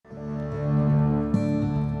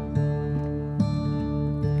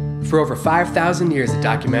For over 5,000 years of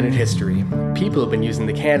documented history, people have been using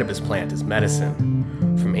the cannabis plant as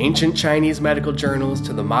medicine. From ancient Chinese medical journals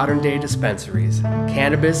to the modern-day dispensaries,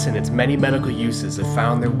 cannabis and its many medical uses have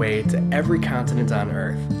found their way to every continent on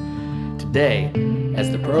Earth. Today, as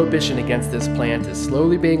the prohibition against this plant is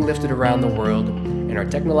slowly being lifted around the world and our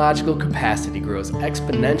technological capacity grows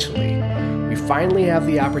exponentially, we finally have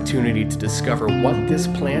the opportunity to discover what this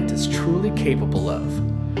plant is truly capable of.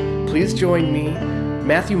 Please join me,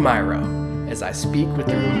 Matthew Myro, as I speak with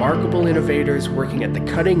the remarkable innovators working at the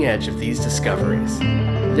cutting edge of these discoveries.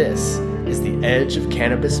 This is the Edge of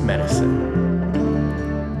Cannabis Medicine.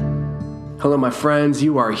 Hello, my friends.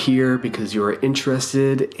 You are here because you are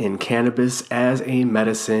interested in cannabis as a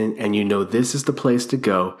medicine, and you know this is the place to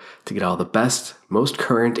go to get all the best, most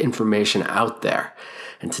current information out there.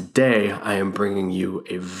 And today, I am bringing you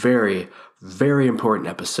a very, very important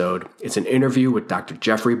episode. It's an interview with Dr.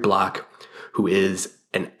 Jeffrey Block, who is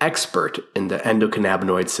an expert in the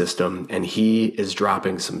endocannabinoid system, and he is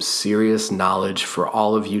dropping some serious knowledge for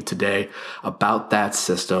all of you today about that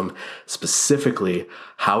system, specifically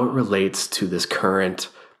how it relates to this current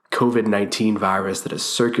COVID-19 virus that is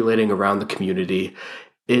circulating around the community.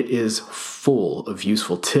 It is full of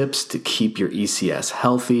useful tips to keep your ECS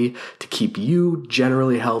healthy, to keep you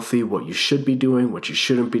generally healthy, what you should be doing, what you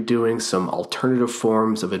shouldn't be doing, some alternative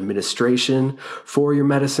forms of administration for your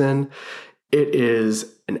medicine. It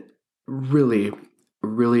is a really,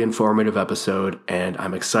 really informative episode, and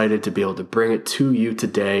I'm excited to be able to bring it to you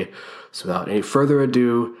today. So without any further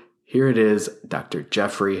ado, here it is, Dr.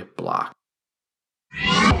 Jeffrey Block.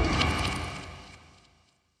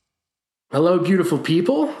 Hello, beautiful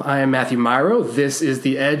people. I am Matthew Myro. This is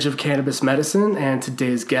the Edge of Cannabis Medicine, and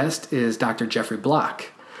today's guest is Dr. Jeffrey Block.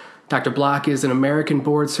 Dr. Block is an American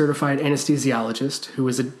board-certified anesthesiologist who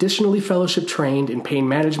is additionally fellowship trained in pain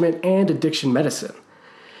management and addiction medicine.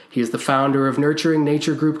 He is the founder of Nurturing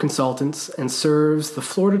Nature Group Consultants and serves the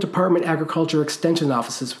Florida Department Agriculture Extension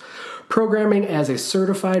Office's programming as a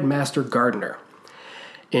certified master gardener.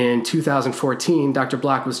 In 2014, Dr.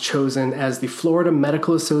 Block was chosen as the Florida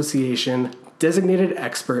Medical Association designated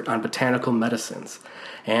expert on botanical medicines,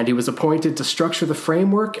 and he was appointed to structure the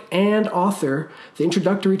framework and author the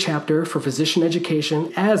introductory chapter for physician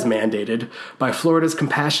education as mandated by Florida's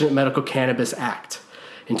Compassionate Medical Cannabis Act.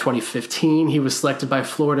 In 2015, he was selected by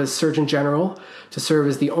Florida's Surgeon General to serve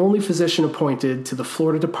as the only physician appointed to the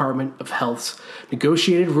Florida Department of Health's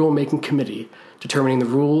negotiated rulemaking committee, determining the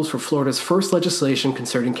rules for Florida's first legislation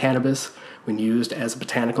concerning cannabis when used as a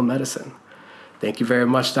botanical medicine. Thank you very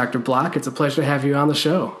much, Dr. Block. It's a pleasure to have you on the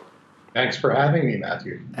show. Thanks for having me,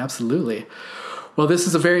 Matthew. Absolutely. Well, this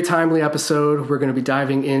is a very timely episode. We're going to be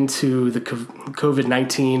diving into the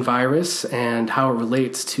COVID-19 virus and how it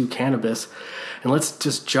relates to cannabis. And let's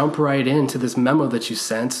just jump right into this memo that you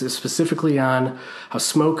sent, specifically on how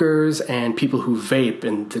smokers and people who vape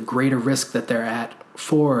and the greater risk that they're at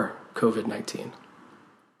for COVID-19.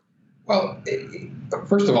 Well,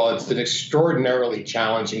 first of all, it's an extraordinarily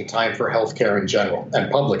challenging time for healthcare in general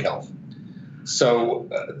and public health. So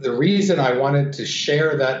the reason I wanted to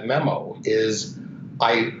share that memo is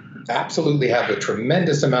I absolutely have a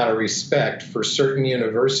tremendous amount of respect for certain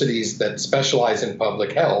universities that specialize in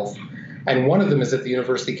public health. And one of them is at the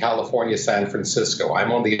University of California, San Francisco.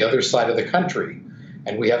 I'm on the other side of the country,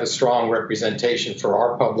 and we have a strong representation for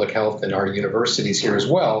our public health in our universities here as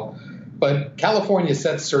well. But California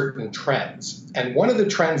sets certain trends. And one of the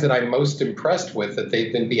trends that I'm most impressed with that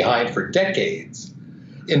they've been behind for decades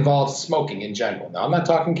involves smoking in general. Now, I'm not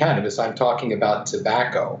talking cannabis, I'm talking about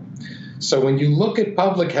tobacco. So when you look at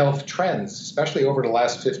public health trends, especially over the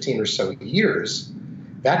last 15 or so years,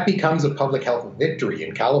 that becomes a public health victory.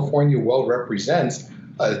 And California well represents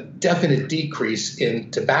a definite decrease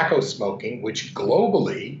in tobacco smoking, which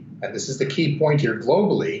globally, and this is the key point here,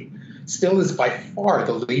 globally, still is by far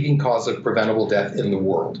the leading cause of preventable death in the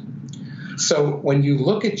world. So when you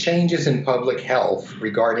look at changes in public health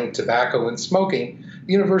regarding tobacco and smoking,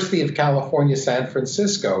 the University of California, San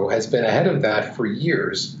Francisco has been ahead of that for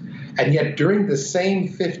years. And yet during the same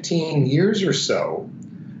 15 years or so,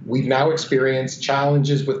 we've now experienced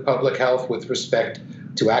challenges with public health with respect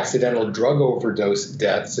to accidental drug overdose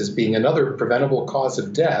deaths as being another preventable cause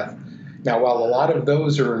of death. Now, while a lot of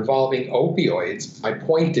those are involving opioids, my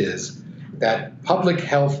point is that public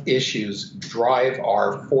health issues drive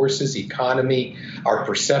our forces, economy, our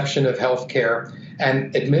perception of healthcare,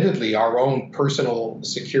 and admittedly our own personal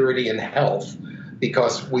security and health,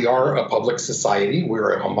 because we are a public society.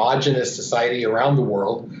 We're a homogenous society around the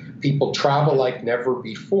world. People travel like never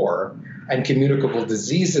before, and communicable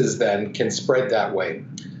diseases then can spread that way.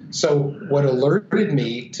 So what alerted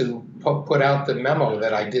me to put out the memo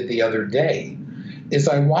that I did the other day is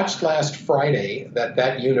I watched last Friday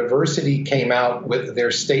that university came out with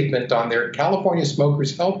their statement on their California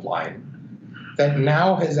Smokers Helpline that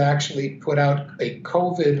now has actually put out a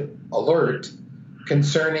COVID alert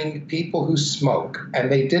concerning people who smoke.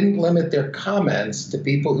 And they didn't limit their comments to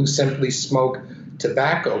people who simply smoke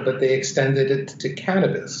tobacco, but they extended it to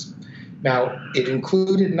cannabis. Now, it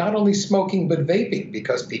included not only smoking, but vaping,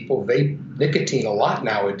 because people vape nicotine a lot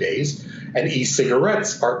nowadays, and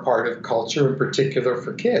e-cigarettes are part of culture, in particular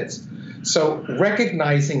for kids. So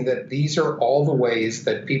recognizing that these are all the ways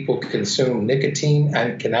that people consume nicotine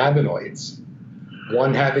and cannabinoids,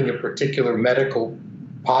 one having a particular medical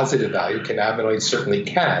positive value, cannabinoids certainly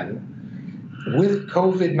can, with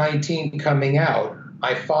COVID-19 coming out,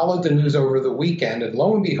 I followed the news over the weekend, and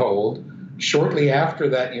lo and behold, shortly after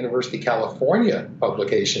that University of California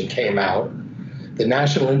publication came out, the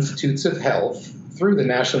National Institutes of Health, through the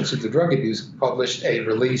National Institute of Drug Abuse, published a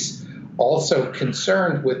release also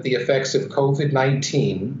concerned with the effects of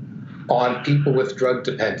COVID-19 on people with drug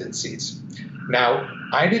dependencies. Now,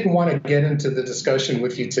 I didn't want to get into the discussion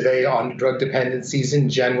with you today on drug dependencies in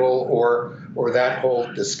general or that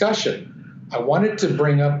whole discussion. I wanted to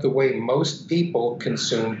bring up the way most people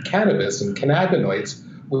consume cannabis and cannabinoids,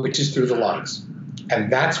 which is through the lungs.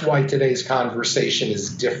 And that's why today's conversation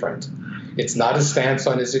is different. It's not a stance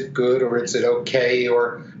on is it good or is it okay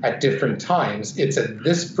or at different times. It's at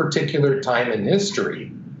this particular time in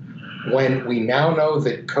history when we now know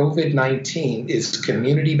that COVID-19 is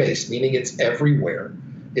community-based, meaning it's everywhere.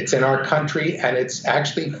 It's in our country and it's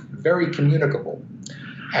actually very communicable.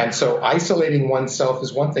 And so isolating oneself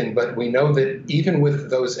is one thing, but we know that even with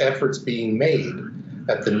those efforts being made,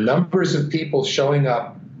 that the numbers of people showing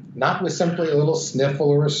up, not with simply a little sniffle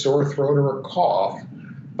or a sore throat or a cough,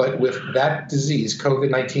 but with that disease,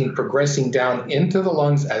 COVID-19, progressing down into the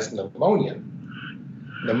lungs as pneumonia.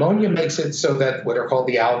 Pneumonia makes it so that what are called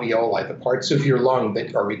the alveoli, the parts of your lung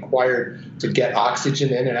that are required to get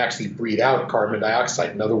oxygen in and actually breathe out carbon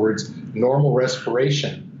dioxide, in other words, normal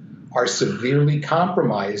respiration, are severely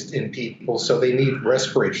compromised in people, so they need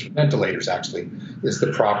respiration. Ventilators, actually, is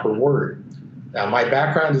the proper word. Now, my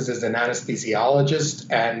background is as an anesthesiologist,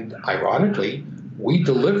 and ironically, we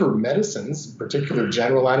deliver medicines, particular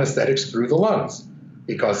general anesthetics, through the lungs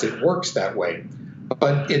because it works that way.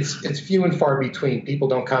 But it's few and far between. People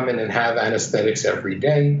don't come in and have anesthetics every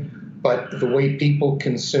day, but the way people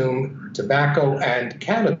consume tobacco and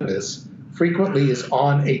cannabis frequently is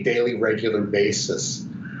on a daily, regular basis.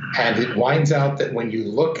 And it winds out that when you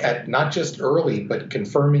look at not just early, but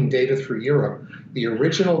confirming data through Europe, the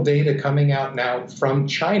original data coming out now from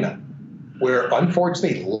China, where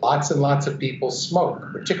unfortunately lots and lots of people smoke,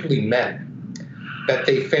 particularly men, that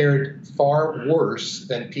they fared far worse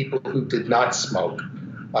than people who did not smoke.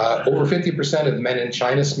 Over 50% of men in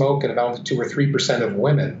China smoke and about 2 or 3% of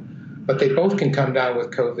women, but they both can come down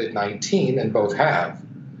with COVID-19 and both have.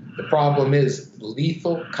 The problem is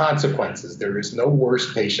lethal consequences. There is no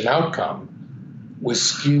worse patient outcome was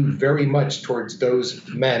skewed very much towards those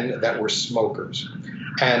men that were smokers.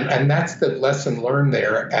 And that's the lesson learned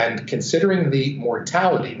there. And considering the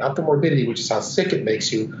mortality, not the morbidity, which is how sick it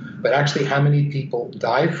makes you, but actually how many people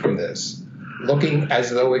die from this, looking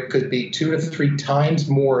as though it could be 2 to 3 times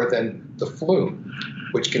more than the flu,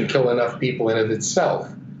 which can kill enough people in of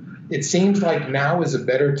itself. It seems like now is a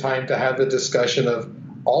better time to have the discussion of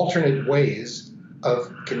alternate ways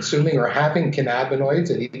of consuming or having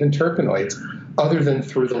cannabinoids and even terpenoids other than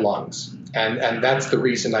through the lungs. And that's the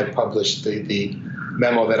reason I published the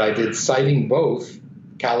memo that I did, citing both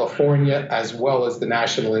California as well as the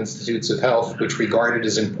National Institutes of Health, which regarded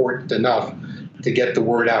as important enough to get the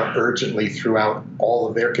word out urgently throughout all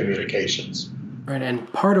of their communications. Right,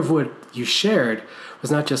 and part of what you shared was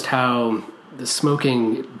not just how the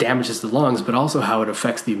smoking damages the lungs, but also how it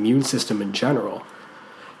affects the immune system in general.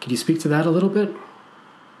 Can you speak to that a little bit?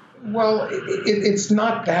 Well, it's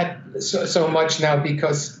not that so much now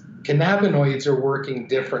because cannabinoids are working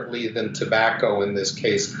differently than tobacco in this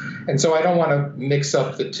case. And so I don't want to mix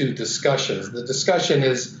up the two discussions. The discussion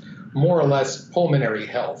is more or less pulmonary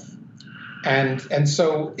health. And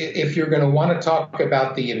so if you're going to want to talk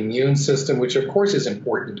about the immune system, which of course is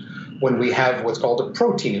important when we have what's called a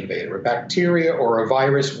protein invader, a bacteria or a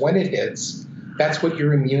virus, when it hits, that's what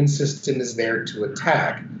your immune system is there to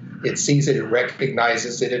attack. It sees it, it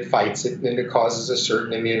recognizes it, it fights it, and it causes a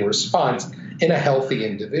certain immune response in a healthy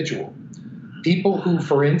individual. People who,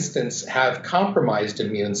 for instance, have compromised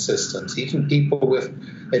immune systems, even people with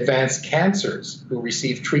advanced cancers who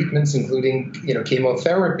receive treatments, including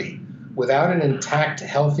chemotherapy, without an intact,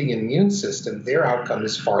 healthy immune system, their outcome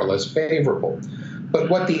is far less favorable. But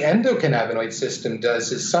what the endocannabinoid system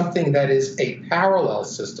does is something that is a parallel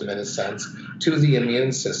system, in a sense, to the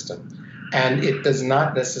immune system. And it does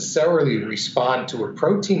not necessarily respond to a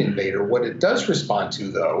protein invader. What it does respond to,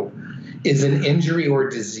 though, is an injury or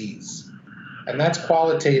disease. And that's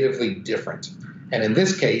qualitatively different. And in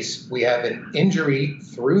this case, we have an injury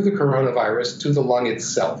through the coronavirus to the lung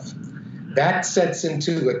itself. That sets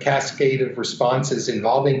into a cascade of responses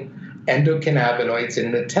involving endocannabinoids in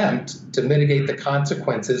an attempt to mitigate the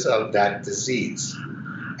consequences of that disease.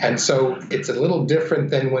 And so it's a little different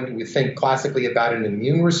than when we think classically about an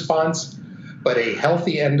immune response, but a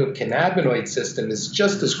healthy endocannabinoid system is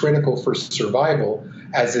just as critical for survival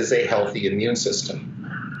as is a healthy immune system.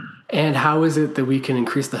 And how is it that we can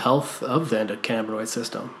increase the health of the endocannabinoid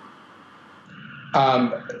system?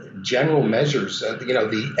 General measures.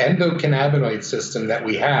 The endocannabinoid system that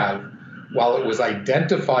we have, while it was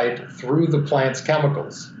identified through the plant's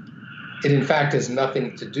chemicals, it in fact has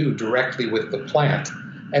nothing to do directly with the plant.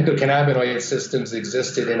 Endocannabinoid systems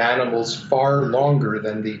existed in animals far longer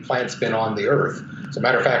than the plant's been on the earth. As a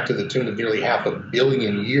matter of fact, to the tune of nearly 500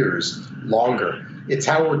 million years longer. It's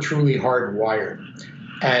how we're truly hardwired.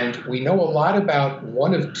 And we know a lot about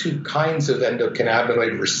one of two kinds of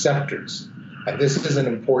endocannabinoid receptors. And this is an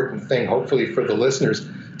important thing, hopefully, for the listeners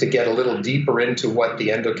to get a little deeper into what the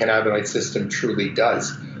endocannabinoid system truly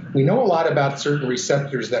does. We know a lot about certain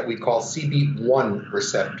receptors that we call CB1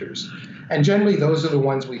 receptors. And generally, those are the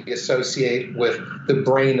ones we associate with the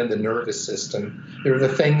brain and the nervous system. They're the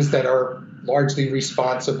things that are largely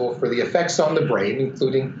responsible for the effects on the brain,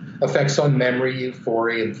 including effects on memory,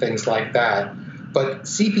 euphoria, and things like that. But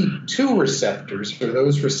CB2 receptors are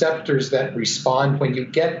those receptors that respond when you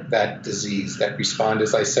get that disease, that respond,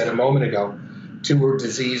 as I said a moment ago, to a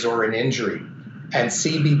disease or an injury. And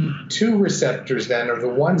CB2 receptors then are the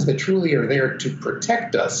ones that truly are there to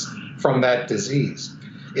protect us from that disease.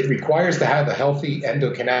 It requires to have a healthy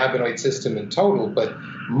endocannabinoid system in total, but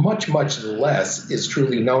much, much less is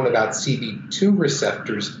truly known about CB2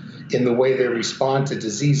 receptors in the way they respond to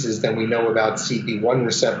diseases than we know about CB1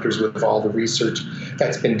 receptors with all the research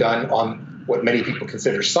that's been done on what many people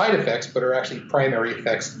consider side effects, but are actually primary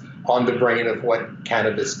effects on the brain of what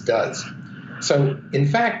cannabis does. So, in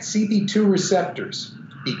fact, CB2 receptors,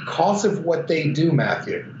 because of what they do,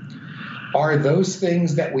 Matthew, are those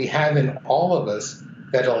things that we have in all of us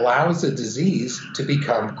that allows a disease to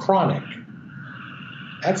become chronic.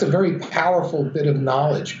 That's a very powerful bit of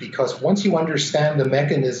knowledge, because once you understand the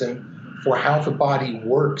mechanism for how the body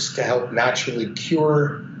works to help naturally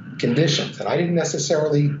cure conditions, and I didn't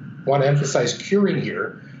necessarily want to emphasize curing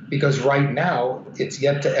here, because right now it's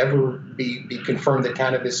yet to ever be confirmed that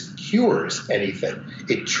cannabis cures anything.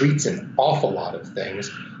 It treats an awful lot of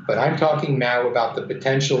things, but I'm talking now about the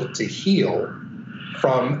potential to heal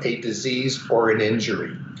from a disease or an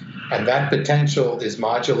injury. And that potential is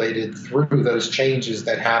modulated through those changes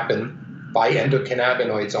that happen by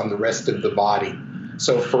endocannabinoids on the rest of the body.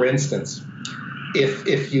 So, for instance,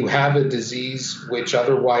 if you have a disease which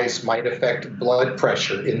otherwise might affect blood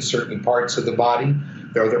pressure in certain parts of the body,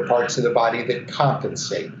 there are other parts of the body that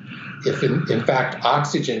compensate. If, in fact,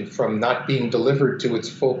 oxygen from not being delivered to its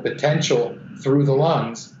full potential through the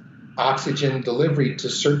lungs, oxygen delivery to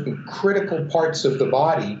certain critical parts of the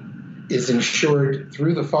body is ensured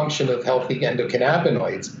through the function of healthy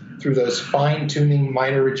endocannabinoids, through those fine-tuning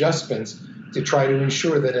minor adjustments to try to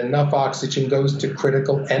ensure that enough oxygen goes to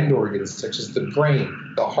critical end organs, such as the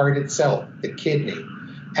brain, the heart itself, the kidney.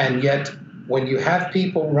 And yet, when you have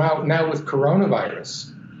people now with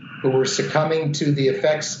coronavirus who are succumbing to the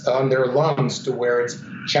effects on their lungs to where it's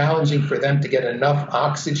challenging for them to get enough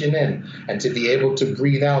oxygen in and to be able to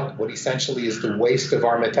breathe out what essentially is the waste of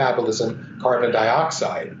our metabolism, carbon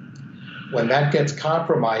dioxide, when that gets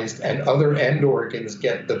compromised and other end organs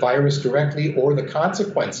get the virus directly or the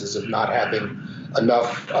consequences of not having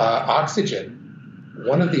enough oxygen,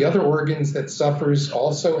 one of the other organs that suffers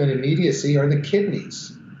also in immediacy are the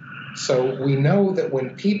kidneys. So we know that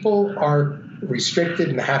when people are restricted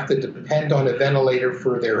and have to depend on a ventilator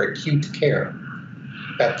for their acute care,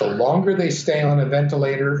 that the longer they stay on a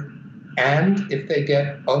ventilator, and if they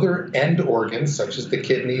get other end organs, such as the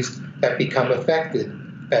kidneys, that become affected,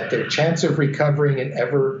 that their chance of recovering and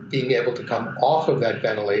ever being able to come off of that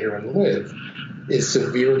ventilator and live is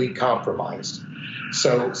severely compromised.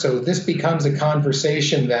 So this becomes a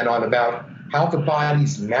conversation then on about how the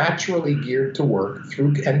body's naturally geared to work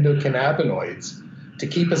through endocannabinoids to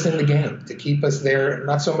keep us in the game, to keep us there,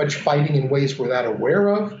 not so much fighting in ways we're not aware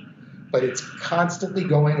of, but it's constantly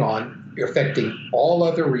going on, affecting all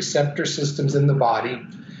other receptor systems in the body.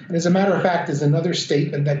 And as a matter of fact, there's another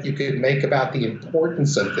statement that you could make about the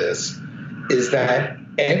importance of this is that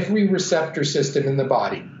every receptor system in the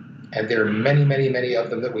body, and there are many, many, many of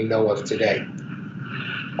them that we know of today,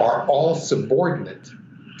 are all subordinate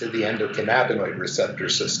to the endocannabinoid receptor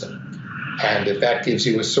system. And if that gives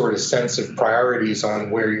you a sort of sense of priorities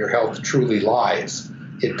on where your health truly lies,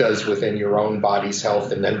 it does within your own body's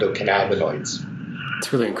health and endocannabinoids.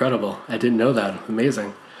 It's really incredible. I didn't know that.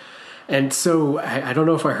 Amazing. And so I don't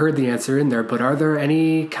know if I heard the answer in there, but are there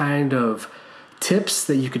any kind of tips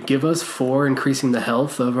that you could give us for increasing the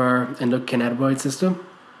health of our endocannabinoid system?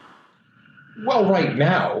 Well, right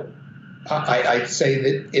now, I'd say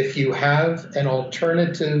that if you have an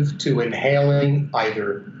alternative to inhaling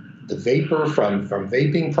either the vapor from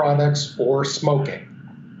vaping products or smoking,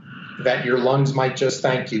 that your lungs might just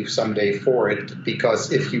thank you someday for it,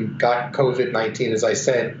 because if you got COVID-19, as I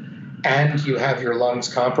said, and you have your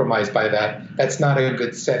lungs compromised by that, that's not a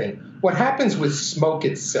good setting. What happens with smoke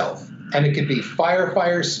itself, and it could be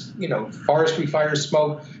forestry fire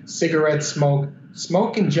smoke, cigarette smoke,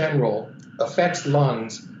 smoke in general affects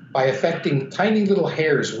lungs by affecting tiny little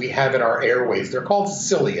hairs we have in our airways. They're called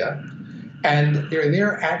cilia, and they're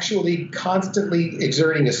there actually constantly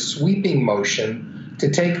exerting a sweeping motion to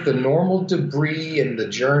take the normal debris and the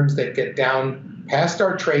germs that get down past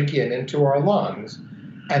our trachea and into our lungs.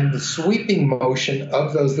 And the sweeping motion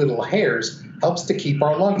of those little hairs helps to keep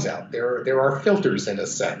our lungs out. There are filters in a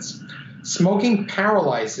sense. Smoking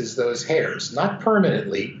paralyzes those hairs, not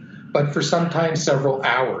permanently, but for sometimes several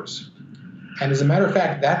hours. And as a matter of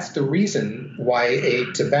fact, that's the reason why a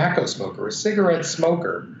tobacco smoker, a cigarette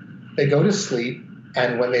smoker, they go to sleep,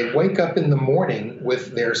 and when they wake up in the morning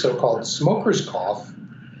with their so-called smoker's cough,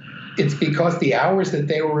 it's because the hours that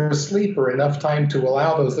they were asleep are enough time to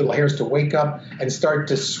allow those little hairs to wake up and start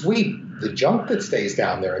to sweep the junk that stays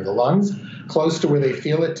down there in the lungs close to where they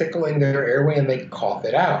feel it tickling their airway, and they cough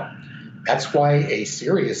it out. That's why a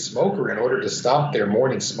serious smoker, in order to stop their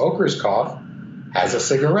morning smoker's cough, has a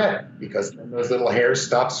cigarette, because then those little hairs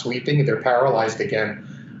stop sweeping and they're paralyzed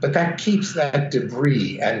again. But that keeps that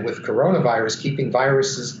debris, and with coronavirus, keeping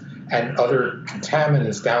viruses and other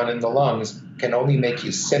contaminants down in the lungs can only make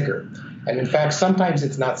you sicker. And in fact, sometimes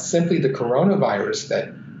it's not simply the coronavirus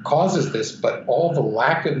that causes this, but all the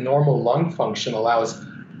lack of normal lung function allows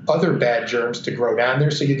other bad germs to grow down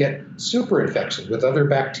there, so you get super infections with other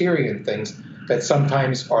bacteria and things that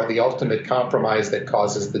sometimes are the ultimate compromise that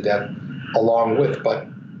causes the death along with, but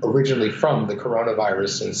originally from the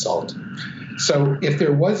coronavirus insult. So if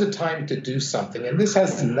there was a time to do something, and this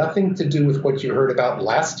has nothing to do with what you heard about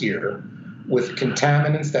last year, with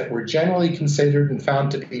contaminants that were generally considered and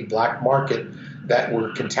found to be black market, that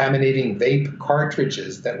were contaminating vape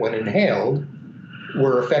cartridges that when inhaled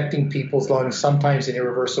were affecting people's lungs, sometimes in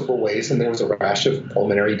irreversible ways, and there was a rash of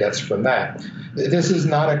pulmonary deaths from that. This is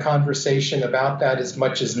not a conversation about that as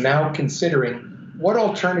much as now considering what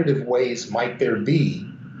alternative ways might there be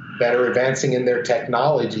that are advancing in their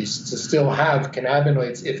technologies to still have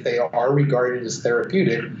cannabinoids, if they are regarded as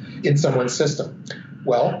therapeutic, in someone's system.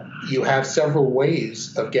 Well, you have several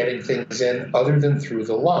ways of getting things in other than through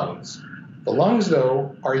the lungs. The lungs,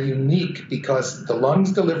 though, are unique because the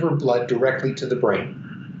lungs deliver blood directly to the brain.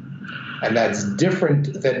 And that's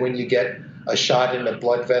different than when you get a shot in a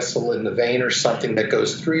blood vessel in the vein or something that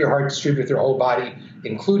goes through your heart, distributed through your whole body,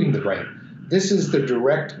 including the brain. This is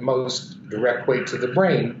the most direct way to the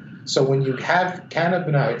brain. So when you have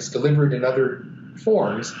cannabinoids delivered in other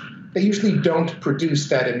forms, they usually don't produce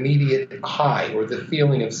that immediate high or the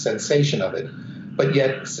feeling of sensation of it. But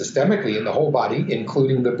yet, systemically in the whole body,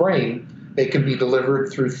 including the brain, they can be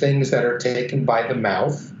delivered through things that are taken by the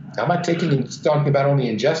mouth. I'm not talking about only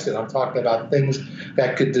ingested. I'm talking about things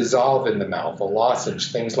that could dissolve in the mouth, a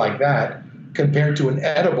lozenge, things like that, compared to an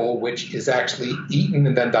edible, which is actually eaten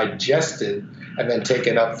and then digested and then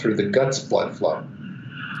taken up through the gut's blood flow.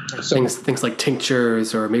 So things like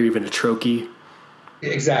tinctures or maybe even a troche.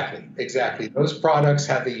 Exactly. Those products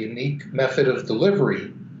have a unique method of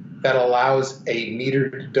delivery that allows a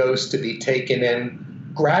metered dose to be taken in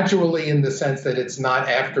gradually, in the sense that it's not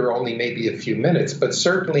after only maybe a few minutes, but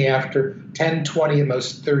certainly after 10, 20, at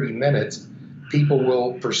most 30 minutes, people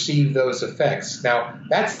will perceive those effects. Now,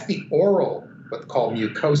 that's the oral, what's called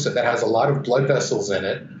mucosa, that has a lot of blood vessels in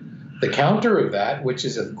it. The counter of that, which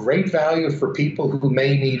is of great value for people who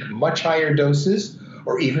may need much higher doses,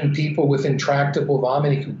 or even people with intractable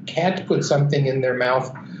vomiting who can't put something in their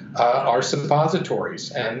mouth, are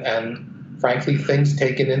suppositories. And frankly, things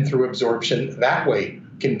taken in through absorption that way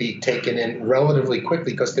can be taken in relatively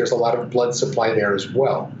quickly because there's a lot of blood supply there as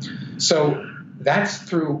well. So that's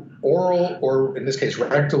through oral, or in this case,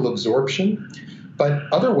 rectal absorption.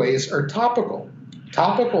 But other ways are topical.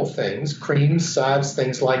 Topical things, creams, salves,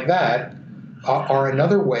 things like that, are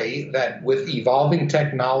another way that with evolving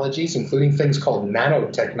technologies, including things called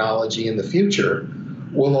nanotechnology in the future,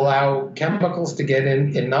 will allow chemicals to get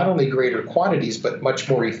in not only greater quantities, but much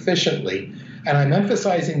more efficiently. And I'm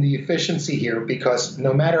emphasizing the efficiency here because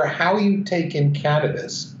no matter how you take in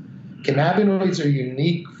cannabis, cannabinoids are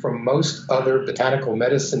unique from most other botanical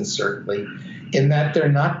medicines, certainly, in that they're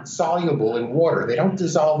not soluble in water. They don't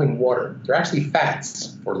dissolve in water. They're actually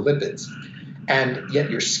fats or lipids. And yet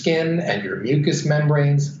your skin and your mucous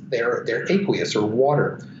membranes, they're aqueous or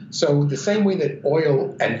water. So the same way that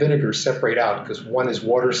oil and vinegar separate out, because one is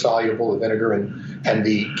water soluble, the vinegar, and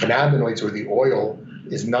the cannabinoids or the oil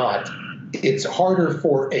is not, it's harder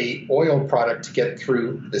for a oil product to get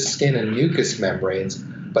through the skin and mucous membranes.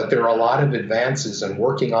 But there are a lot of advances in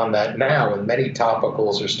working on that now, and many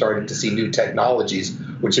topicals are starting to see new technologies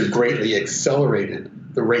which have greatly accelerated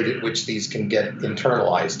the rate at which these can get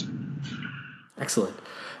internalized. Excellent.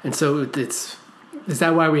 And so is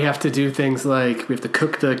that why we have to do things like we have to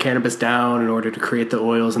cook the cannabis down in order to create the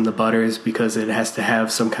oils and the butters because it has to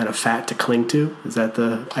have some kind of fat to cling to? Is that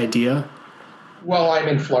the idea? Well, I'm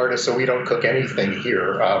in Florida, so we don't cook anything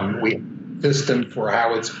here. We have a system for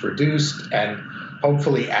how it's produced and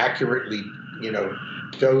hopefully accurately,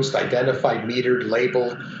 dosed, identified, metered,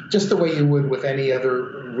 labeled, just the way you would with any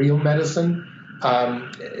other real medicine.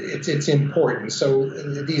 It's important. So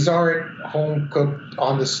these aren't home cooked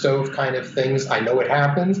on the stove kind of things. I know it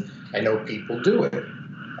happens. I know people do it.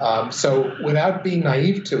 So without being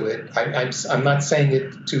naive to it, I'm not saying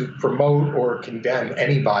it to promote or condemn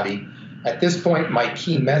anybody. At this point, my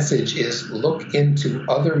key message is look into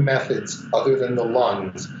other methods other than the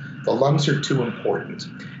lungs. The lungs are too important.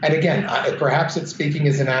 And again, perhaps it's speaking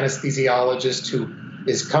as an anesthesiologist who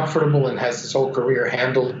is comfortable and has his whole career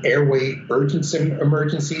handled airway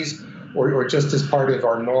emergencies or just as part of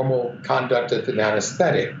our normal conduct of an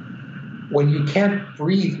anesthetic. When you can't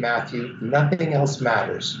breathe, Matthew, nothing else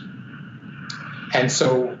matters. And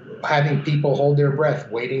so having people hold their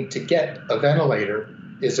breath waiting to get a ventilator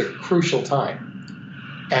is a crucial time.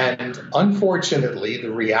 And unfortunately,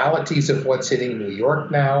 the realities of what's hitting New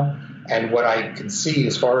York now and what I can see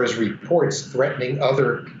as far as reports threatening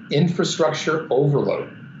other infrastructure overload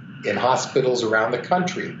in hospitals around the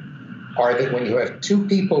country are that when you have two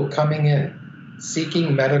people coming in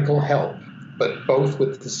seeking medical help, but both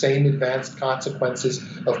with the same advanced consequences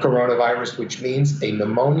of coronavirus, which means a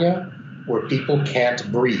pneumonia where people can't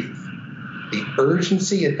breathe, the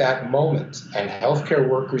urgency at that moment, and healthcare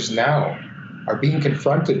workers now are being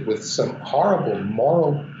confronted with some horrible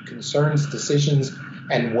moral concerns, decisions,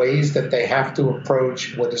 and ways that they have to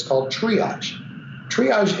approach what is called triage.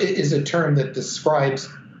 Triage is a term that describes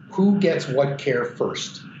who gets what care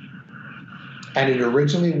first. And it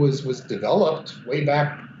originally was developed way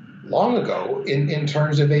back long ago in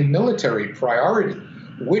terms of a military priority.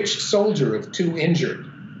 Which soldier of two injured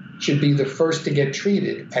should be the first to get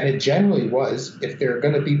treated? And it generally was, if there are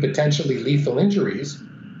going to be potentially lethal injuries,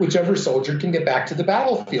 whichever soldier can get back to the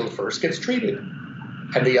battlefield first gets treated.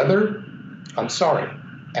 And the other, I'm sorry.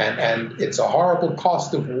 And it's a horrible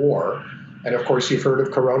cost of war. And of course, you've heard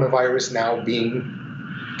of coronavirus now being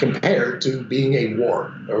compared to being a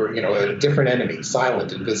war or, a different enemy,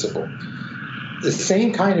 silent, invisible. The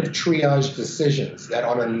same kind of triage decisions that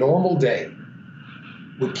on a normal day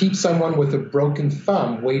would keep someone with a broken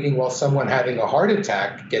thumb waiting while someone having a heart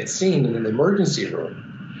attack gets seen in an emergency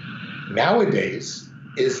room, nowadays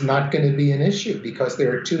is not going to be an issue because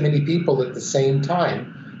there are too many people at the same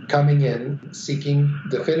time coming in seeking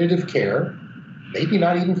definitive care, maybe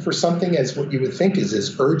not even for something as what you would think is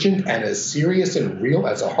as urgent and as serious and real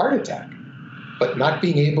as a heart attack, but not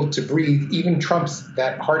being able to breathe even trumps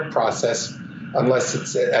that heart process unless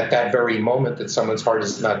it's at that very moment that someone's heart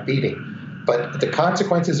is not beating. But the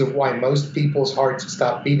consequences of why most people's hearts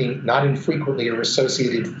stop beating not infrequently are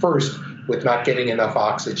associated first with not getting enough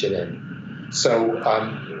oxygen in. So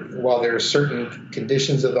while there are certain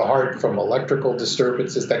conditions of the heart from electrical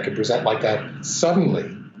disturbances that could present like that,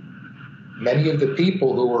 suddenly many of the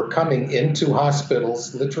people who were coming into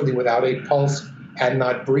hospitals literally without a pulse and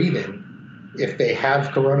not breathing, if they have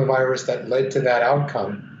coronavirus that led to that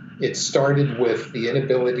outcome, it started with the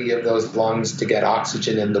inability of those lungs to get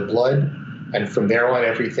oxygen in the blood. And from there on,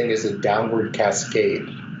 everything is a downward cascade.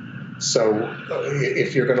 So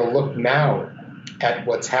if you're going to look now at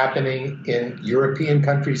what's happening in European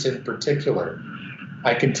countries in particular,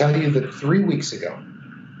 I can tell you that 3 weeks ago,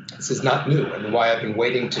 this is not new and why I've been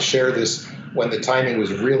waiting to share this when the timing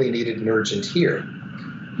was really needed and urgent here.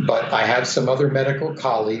 But I have some other medical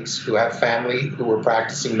colleagues who have family who are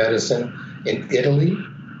practicing medicine in Italy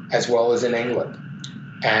as well as in England.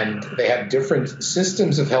 And they have different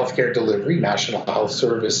systems of healthcare delivery. National Health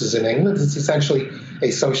Services in England, it's essentially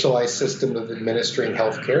a socialized system of administering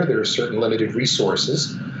healthcare. There are certain limited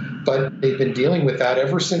resources, but they've been dealing with that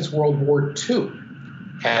ever since World War II.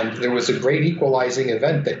 And there was a great equalizing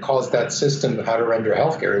event that caused that system of how to render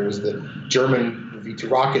healthcare. It was the German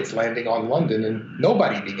V-2 rockets landing on London and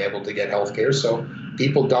nobody being able to get healthcare, so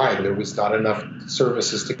people died. There was not enough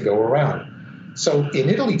services to go around. So in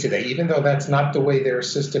Italy today, even though that's not the way their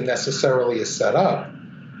system necessarily is set up,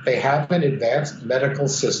 they have an advanced medical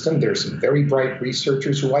system. There's some very bright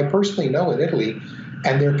researchers who I personally know in Italy,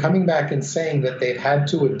 and they're coming back and saying that they've had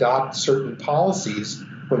to adopt certain policies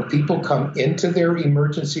when people come into their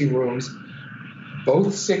emergency rooms,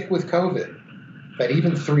 both sick with COVID, that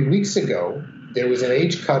even 3 weeks ago, there was an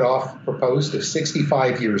age cutoff proposed of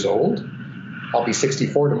 65 years old. I'll be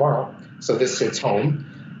 64 tomorrow, so this hits home.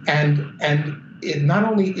 And it, not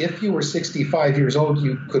only if you were 65 years old,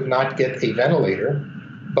 you could not get a ventilator,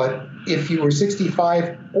 but if you were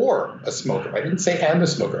 65 or a smoker, I didn't say and a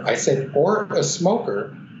smoker, I said or a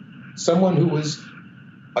smoker, someone who was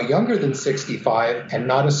younger than 65 and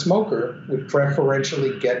not a smoker would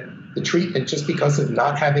preferentially get the treatment just because of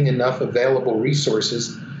not having enough available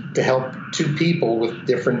resources to help two people with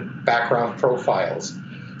different background profiles.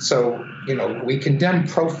 So, we condemn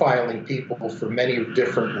profiling people for many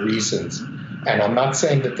different reasons. And I'm not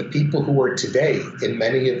saying that the people who are today in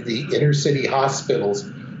many of the inner city hospitals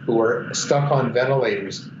who are stuck on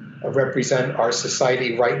ventilators represent our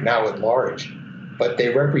society right now at large. But they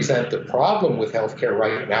represent the problem with healthcare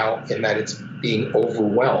right now in that it's being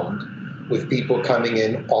overwhelmed with people coming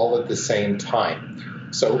in all at the same time.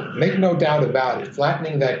 So make no doubt about it,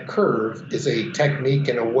 flattening that curve is a technique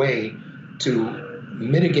and a way to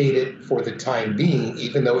mitigate it for the time being,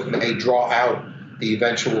 even though it may draw out the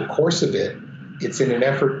eventual course of it. It's in an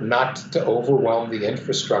effort not to overwhelm the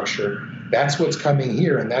infrastructure. That's what's coming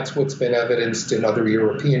here, and that's what's been evidenced in other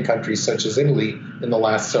European countries, such as Italy, in the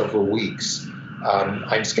last several weeks.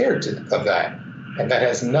 I'm scared of that, and that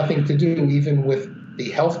has nothing to do even with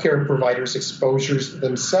the healthcare providers' exposures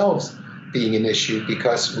themselves being an issue,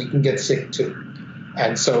 because we can get sick too.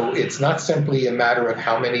 And so it's not simply a matter of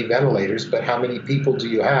how many ventilators, but how many people do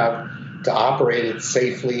you have to operate it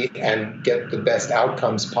safely and get the best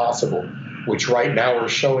outcomes possible, which right now are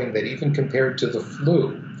showing that even compared to the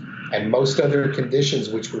flu and most other conditions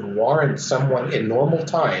which would warrant someone in normal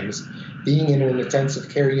times being in an intensive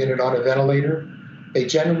care unit on a ventilator, they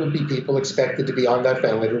generally would be people expected to be on that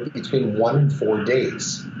ventilator between 1 and 4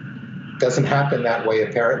 days. Doesn't happen that way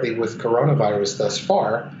apparently with coronavirus thus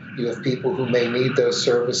far. You have people who may need those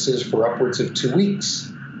services for upwards of 2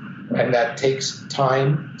 weeks. And that takes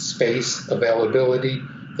time, space, availability,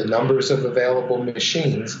 the numbers of available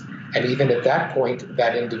machines. And even at that point,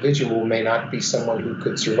 that individual may not be someone who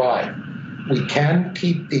could survive. We can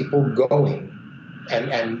keep people going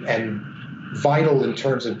and vital in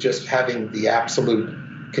terms of just having the absolute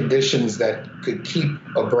conditions that could keep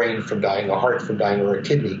a brain from dying, a heart from dying, or a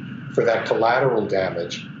kidney for that collateral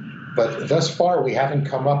damage. But thus far, we haven't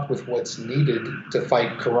come up with what's needed to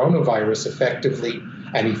fight coronavirus effectively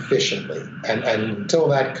and efficiently. And until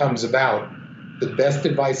that comes about, the best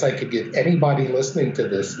advice I could give anybody listening to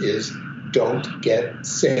this is don't get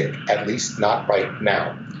sick, at least not right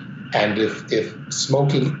now. And if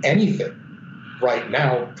smoking anything right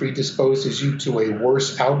now predisposes you to a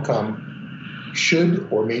worse outcome, should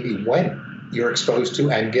or maybe when you're exposed to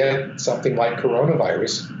and get something like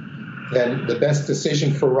coronavirus, then the best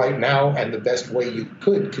decision for right now and the best way you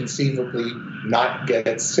could conceivably not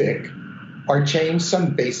get sick are change some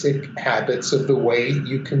basic habits of the way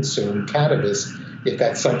you consume cannabis, if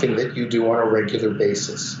that's something that you do on a regular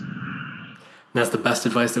basis. That's the best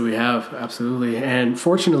advice that we have, absolutely. And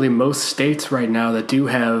fortunately, most states right now that do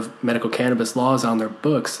have medical cannabis laws on their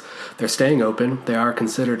books, they're staying open. They are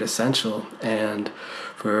considered essential. And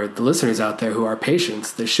for the listeners out there who are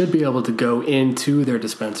patients, they should be able to go into their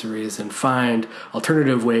dispensaries and find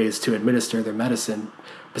alternative ways to administer their medicine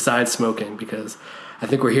besides smoking, because I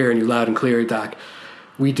think we're hearing you loud and clear, Doc.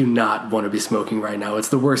 We do not want to be smoking right now. It's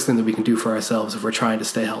the worst thing that we can do for ourselves if we're trying to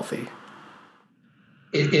stay healthy.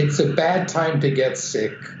 It's a bad time to get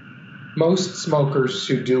sick. Most smokers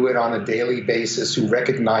who do it on a daily basis, who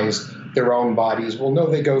recognize their own bodies, will know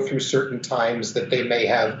they go through certain times that they may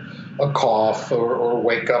have a cough or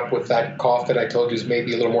wake up with that cough that I told you is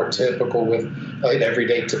maybe a little more typical with an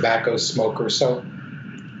everyday tobacco smoker. So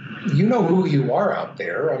you know who you are out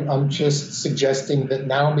there. I'm just suggesting that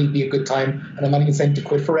now may be a good time, and I'm not even saying to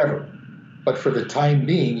quit forever, but for the time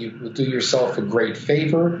being, you will do yourself a great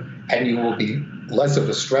favor and you will be less of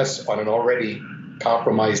a stress on an already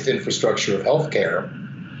compromised infrastructure of healthcare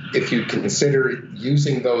if you consider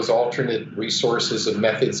using those alternate resources and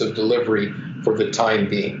methods of delivery for the time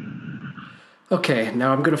being. Okay,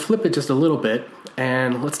 now I'm going to flip it just a little bit,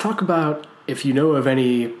 and let's talk about if you know of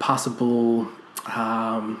any possible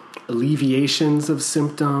alleviations of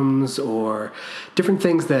symptoms or different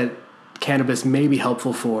things that cannabis may be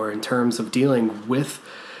helpful for in terms of dealing with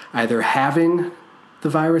either having the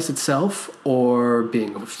virus itself or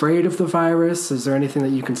being afraid of the virus. Is there anything that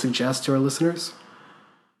you can suggest to our listeners?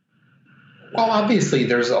 Well, obviously,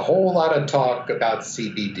 there's a whole lot of talk about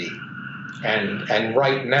CBD. And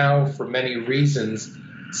right now, for many reasons,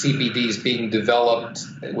 CBD is being developed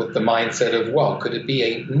with the mindset of, well, could it be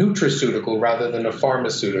a nutraceutical rather than a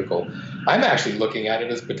pharmaceutical? I'm actually looking at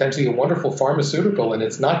it as potentially a wonderful pharmaceutical, and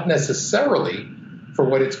it's not necessarily for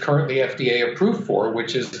what it's currently FDA approved for,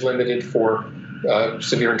 which is limited for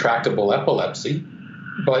severe intractable epilepsy,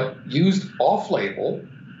 but used off-label,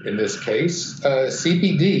 in this case,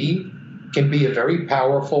 CBD can be a very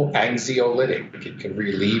powerful anxiolytic. It can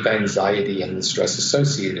relieve anxiety and the stress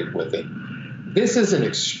associated with it. This is an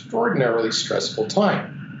extraordinarily stressful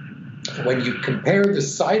time. When you compare the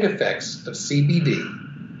side effects of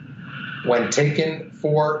CBD when taken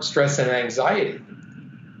for stress and anxiety,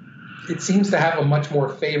 it seems to have a much more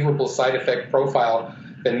favorable side effect profile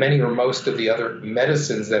than many or most of the other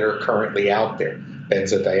medicines that are currently out there.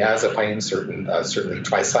 Benzodiazepines, certainly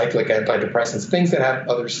tricyclic antidepressants, things that have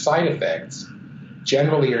other side effects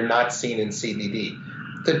generally are not seen in CBD.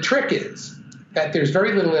 The trick is that there's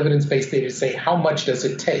very little evidence-based data to say how much does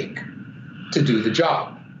it take to do the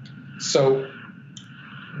job. So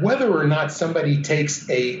whether or not somebody takes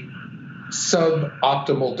a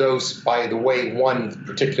suboptimal dose, by the way one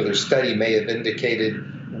particular study may have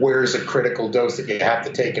indicated where's a critical dose that you have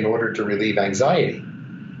to take in order to relieve anxiety,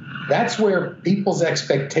 that's where people's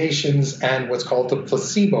expectations and what's called the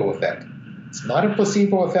placebo effect. It's not a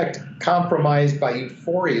placebo effect compromised by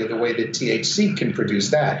euphoria the way that THC can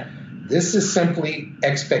produce that. This is simply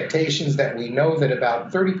expectations that we know that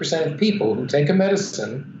about 30% of people who take a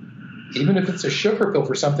medicine, even if it's a sugar pill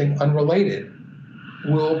for something unrelated,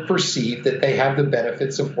 will perceive that they have the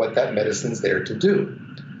benefits of what that medicine's there to do.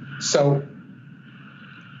 So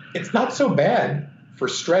it's not so bad for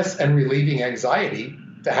stress and relieving anxiety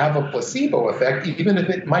to have a placebo effect, even if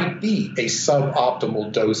it might be a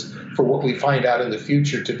suboptimal dose for what we find out in the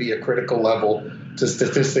future to be a critical level to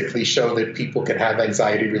statistically show that people can have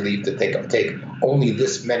anxiety relief that they can take only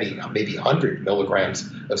this many, maybe 100 milligrams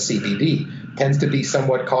of CBD. Tends to be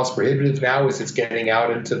somewhat cost prohibitive now as it's getting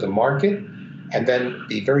out into the market. And then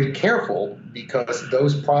be very careful, because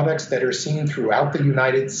those products that are seen throughout the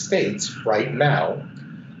United States right now,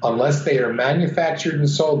 unless they are manufactured and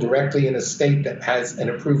sold directly in a state that has an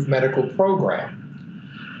approved medical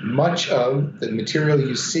program, much of the material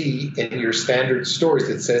you see in your standard stores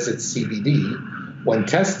that says it's CBD, when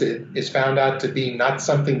tested, is found out to be not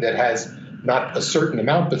something that has not a certain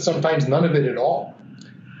amount, but sometimes none of it at all.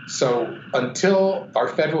 So until our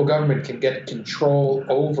federal government can get control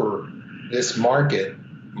over this market,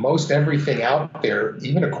 most everything out there,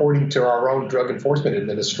 even according to our own Drug Enforcement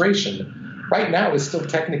Administration, right now is still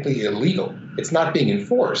technically illegal. It's not being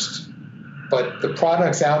enforced, but the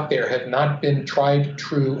products out there have not been tried,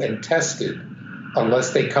 true, and tested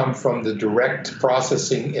unless they come from the direct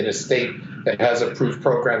processing in a state that has approved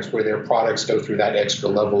programs where their products go through that extra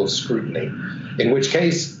level of scrutiny, in which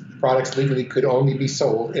case products legally could only be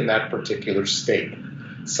sold in that particular state.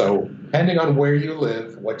 So depending on where you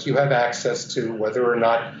live, what you have access to, whether or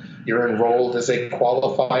not you're enrolled as a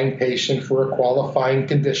qualifying patient for a qualifying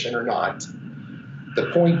condition or not,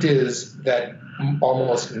 the point is that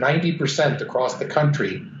almost 90% across the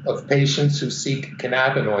country of patients who seek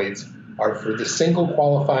cannabinoids are for the single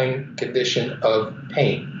qualifying condition of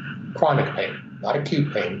pain, chronic pain, not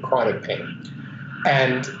acute pain, chronic pain.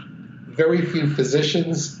 And very few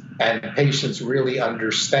physicians and patients really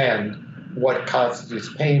understand what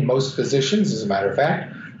constitutes pain. Most physicians, as a matter of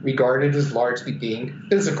fact, regard it as largely being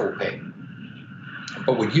physical pain.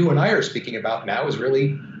 But what you and I are speaking about now is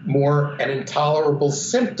really more an intolerable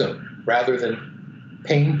symptom rather than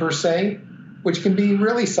pain per se, which can be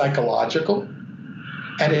really psychological.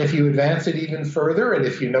 And if you advance it even further, and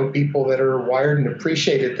if you know people that are wired and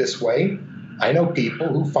appreciate it this way, I know people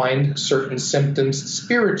who find certain symptoms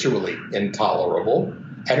spiritually intolerable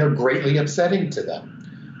and are greatly upsetting to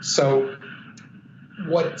them. So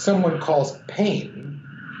what someone calls pain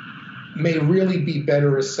may really be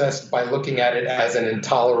better assessed by looking at it as an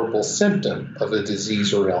intolerable symptom of a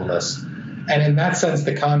disease or illness. And in that sense,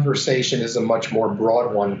 the conversation is a much more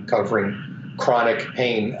broad one, covering chronic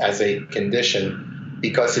pain as a condition,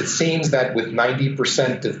 because it seems that with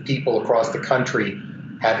 90% of people across the country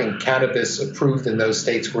having cannabis approved in those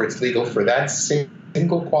states where it's legal for that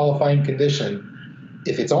single qualifying condition,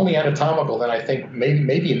 if it's only anatomical, then I think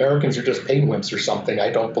maybe Americans are just pain wimps or something. I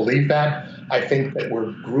don't believe that. I think that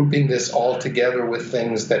we're grouping this all together with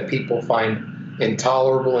things that people find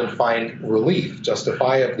intolerable and find relief,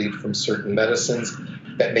 justifiably, from certain medicines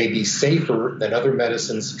that may be safer than other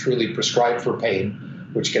medicines truly prescribed for pain,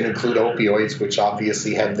 which can include opioids, which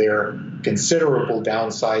obviously have their considerable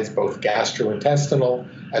downsides, both gastrointestinal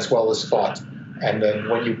as well as thought. And then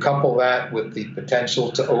when you couple that with the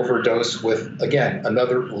potential to overdose with, again,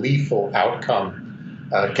 another lethal outcome,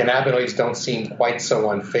 cannabinoids don't seem quite so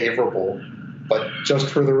unfavorable. But just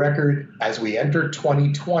for the record, as we enter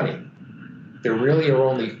 2020, there really are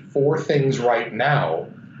only 4 things right now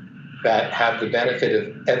that have the benefit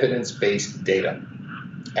of evidence-based data.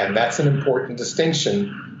 And that's an important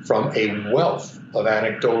distinction from a wealth of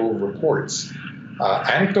anecdotal reports.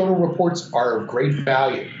 Anecdotal reports are of great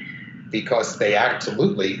value because they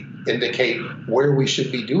absolutely indicate where we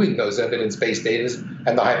should be doing those evidence-based data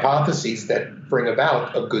and the hypotheses that bring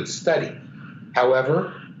about a good study.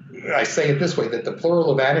 However, I say it this way, that the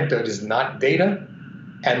plural of anecdote is not data,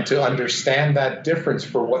 and to understand that difference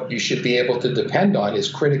for what you should be able to depend on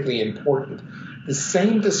is critically important. The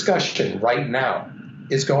same discussion right now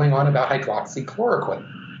is going on about hydroxychloroquine.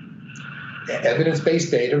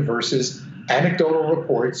 Evidence-based data versus anecdotal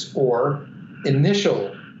reports or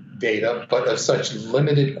initial data, but of such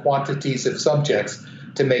limited quantities of subjects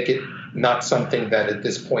to make it not something that at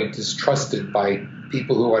this point is trusted by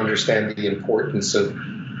people who understand the importance of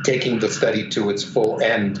taking the study to its full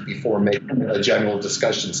end before making a general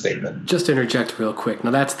discussion statement. Just to interject real quick.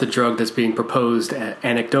 Now, that's the drug that's being proposed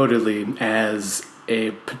anecdotally as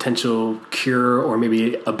a potential cure or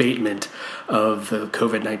maybe abatement of the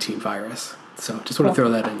COVID-19 virus. So just want to throw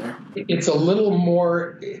that in there. It's a little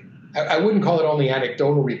more, I wouldn't call it only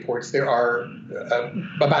anecdotal reports. There are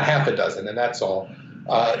about half a dozen, and that's all.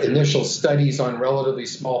 Initial studies on relatively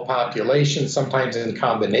small populations, sometimes in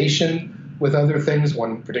combination with other things,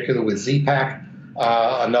 one particular with Z-Pak.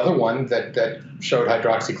 Another one that showed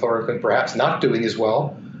hydroxychloroquine perhaps not doing as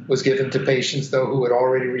well was given to patients, though, who had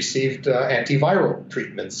already received antiviral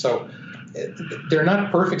treatments. So they're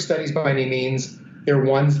not perfect studies by any means. They're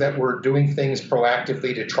ones that were doing things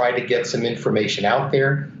proactively to try to get some information out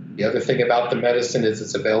there. The other thing about the medicine is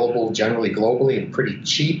it's available generally globally and pretty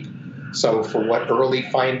cheap. So for what early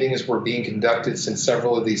findings were being conducted, since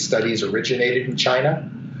several of these studies originated in China,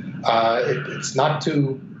 it's not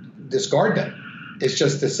to discard them. It's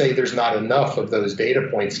just to say there's not enough of those data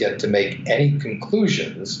points yet to make any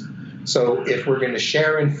conclusions. So if we're going to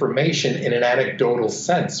share information in an anecdotal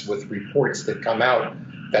sense with reports that come out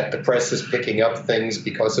that the press is picking up things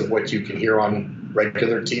because of what you can hear on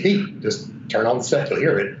regular TV, just turn on the set, you'll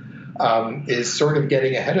hear it, is sort of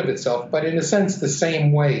getting ahead of itself, but in a sense the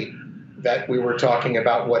same way that we were talking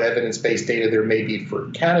about what evidence-based data there may be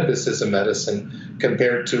for cannabis as a medicine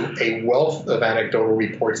compared to a wealth of anecdotal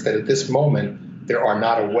reports that at this moment there are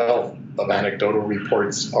not a wealth of anecdotal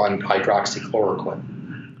reports on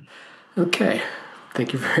hydroxychloroquine. Okay,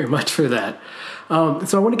 thank you very much for that.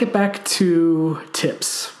 So I want to get back to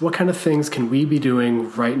tips. What kind of things can we be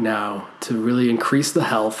doing right now to really increase the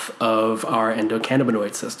health of our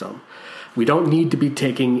endocannabinoid system? We don't need to be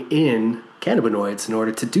taking in cannabinoids in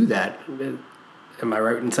order to do that. Am I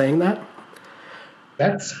right in saying that?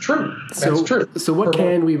 That's true. That's true. So what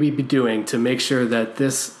can we be doing to make sure that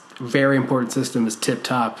this very important system is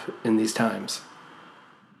tip-top in these times?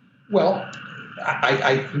 Well,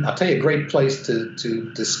 I'll tell you a great place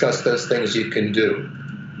to discuss those things you can do.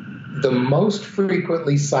 The most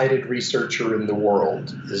frequently cited researcher in the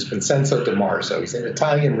world is Vincenzo De Marzo. He's an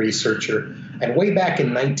Italian researcher. And way back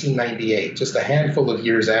in 1998, just a handful of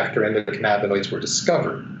years after endocannabinoids were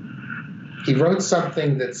discovered, he wrote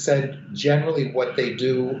something that said generally what they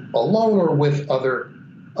do alone or with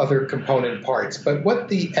other component parts, but what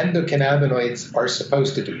the endocannabinoids are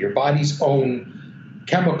supposed to do, your body's own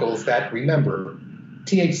chemicals that, remember,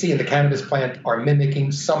 THC and the cannabis plant are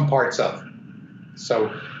mimicking some parts of.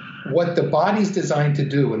 So what the body's designed to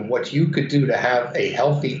do and what you could do to have a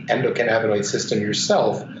healthy endocannabinoid system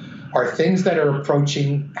yourself are things that are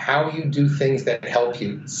approaching how you do things that help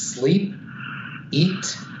you sleep,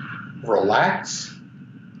 eat, relax,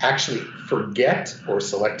 actually forget or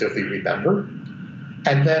selectively remember,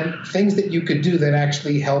 and then things that you could do that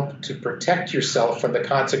actually help to protect yourself from the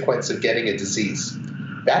consequence of getting a disease.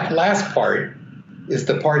 That last part is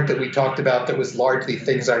the part that we talked about that was largely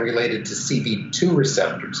things I related to CB2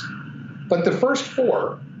 receptors. But the first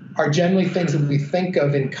 4 are generally things that we think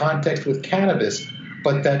of in context with cannabis,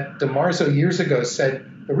 but that DiMarzo years ago said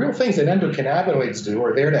the real things that endocannabinoids do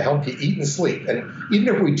are there to help you eat and sleep. And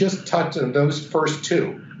even if we just touch on those first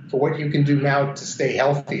two for what you can do now to stay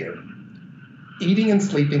healthier, eating and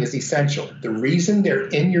sleeping is essential. The reason they're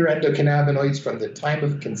in your endocannabinoids from the time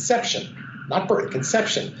of conception, not birth,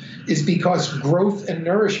 conception, is because growth and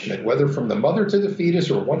nourishment, whether from the mother to the fetus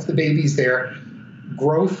or once the baby's there,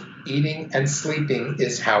 growth, eating, and sleeping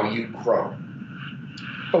is how you grow.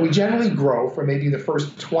 But we generally grow for maybe the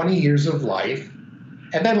first 20 years of life,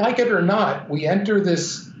 and then, like it or not, we enter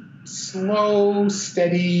this slow,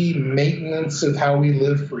 steady maintenance of how we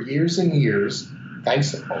live for years and years,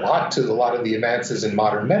 thanks a lot to a lot of the advances in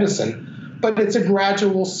modern medicine, but it's a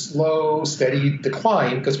gradual, slow, steady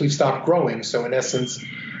decline because we've stopped growing. So in essence,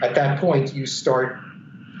 at that point, you start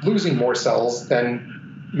losing more cells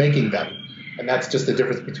than making them. And that's just the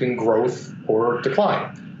difference between growth or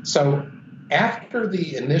decline. So after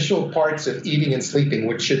the initial parts of eating and sleeping,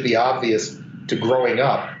 which should be obvious to growing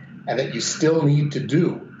up, and that you still need to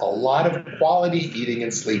do a lot of quality eating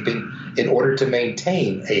and sleeping in order to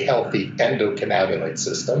maintain a healthy endocannabinoid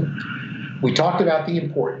system, we talked about the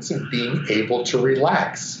importance of being able to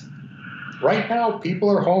relax. Right now, people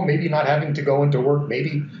are home, maybe not having to go into work,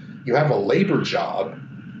 maybe you have a labor job,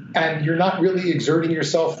 and you're not really exerting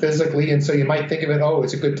yourself physically, and so you might think of it, oh,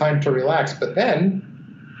 it's a good time to relax. But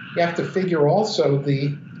then you have to figure also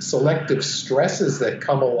the selective stresses that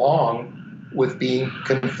come along with being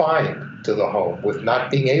confined to the home, with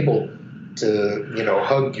not being able to,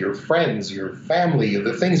 hug your friends, your family,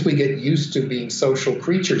 the things we get used to being social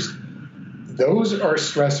creatures. Those are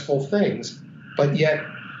stressful things. But yet,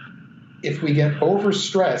 if we get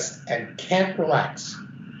overstressed and can't relax,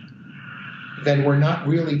 then we're not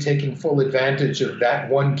really taking full advantage of that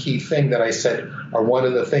one key thing that I said are one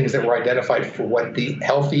of the things that were identified for what the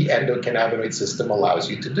healthy endocannabinoid system allows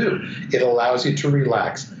you to do. It allows you to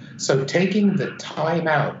relax. So taking the time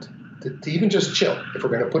out to even just chill, if we're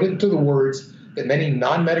going to put it into the words that many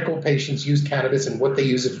non-medical patients use cannabis and what they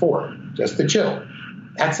use it for, just to chill,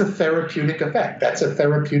 that's a therapeutic effect. That's a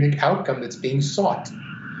therapeutic outcome that's being sought.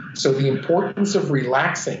 So the importance of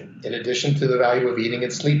relaxing, in addition to the value of eating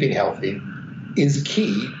and sleeping healthy, is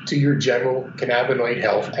key to your general cannabinoid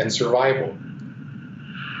health and survival.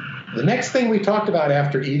 The next thing we talked about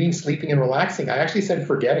after eating, sleeping, and relaxing, I actually said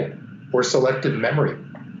forgetting or selective memory.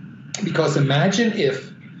 Because imagine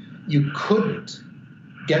if you couldn't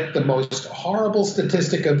get the most horrible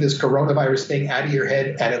statistic of this coronavirus thing out of your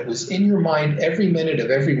head and it was in your mind every minute of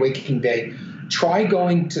every waking day. Try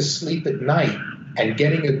going to sleep at night and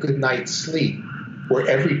getting a good night's sleep, where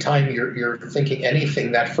every time you're thinking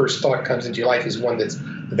anything, that first thought comes into your life is one that's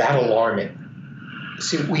that alarming.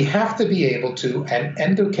 See, we have to be able to, and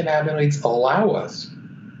endocannabinoids allow us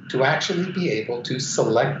to actually be able to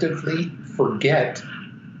selectively forget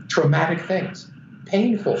traumatic things,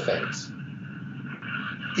 painful things.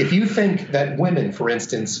 If you think that women, for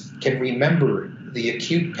instance, can remember the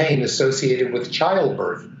acute pain associated with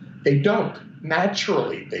childbirth, they don't.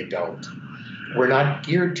 Naturally, they don't. We're not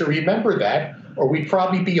geared to remember that, or we'd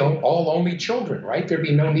probably be all only children, right? There'd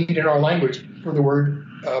be no need in our language for the word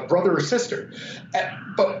brother or sister.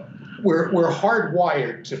 But we're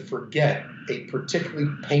hardwired to forget a particularly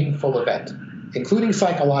painful event, including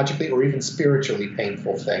psychologically or even spiritually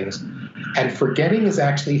painful things. And forgetting is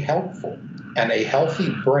actually helpful. And a healthy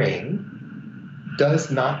brain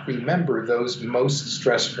does not remember those most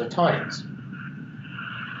stressful times.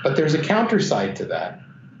 But there's a counterside to that.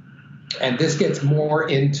 And this gets more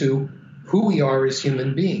into who we are as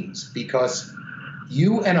human beings, because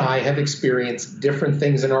you and I have experienced different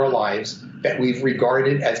things in our lives that we've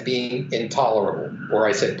regarded as being intolerable, or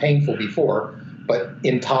I said painful before, but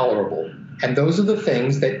intolerable. And those are the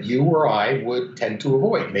things that you or I would tend to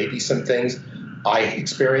avoid. Maybe some things I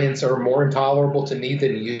experience are more intolerable to me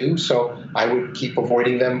than you, so I would keep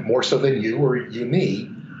avoiding them more so than you or you me.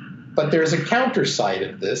 But there's a counter side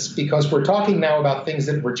of this, because we're talking now about things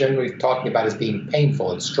that we're generally talking about as being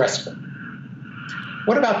painful and stressful.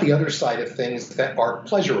 What about the other side of things that are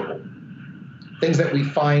pleasurable? Things that we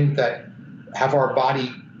find that have our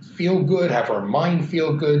body feel good, have our mind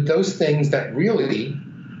feel good, those things that really,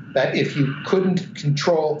 that if you couldn't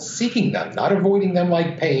control seeking them, not avoiding them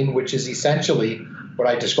like pain, which is essentially what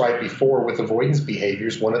I described before with avoidance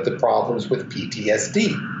behaviors, one of the problems with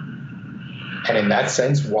PTSD. And in that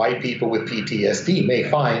sense, why people with PTSD may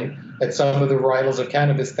find that some of the varietals of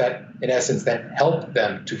cannabis that, in essence, then help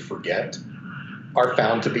them to forget are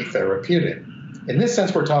found to be therapeutic. In this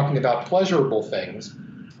sense, we're talking about pleasurable things.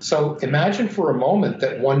 So imagine for a moment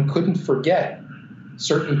that one couldn't forget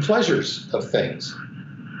certain pleasures of things.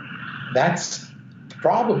 that's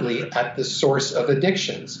probably at the source of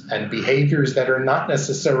addictions and behaviors that are not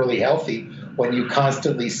necessarily healthy when you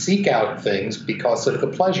constantly seek out things because of the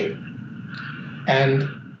pleasure. And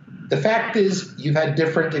the fact is, you've had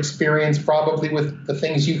different experience probably with the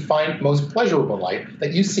things you find most pleasurable in life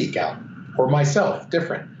that you seek out, or myself,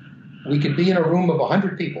 different. We could be in a room of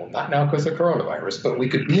 100 people, not now because of coronavirus, but we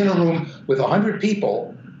could be in a room with 100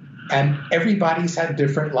 people, and everybody's had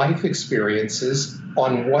different life experiences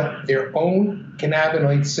on what their own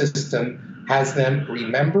cannabinoid system has them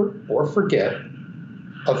remember or forget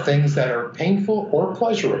of things that are painful or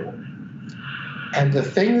pleasurable. And the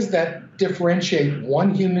things that differentiate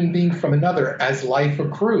one human being from another as life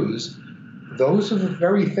accrues, those are the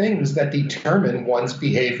very things that determine one's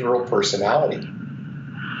behavioral personality,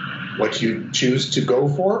 what you choose to go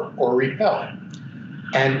for or repel.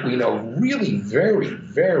 And we know really very,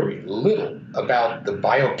 very little about the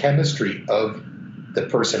biochemistry of the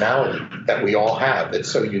personality that we all have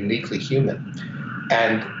that's so uniquely human.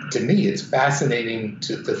 And to me, it's fascinating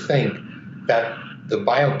to think that the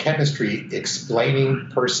biochemistry explaining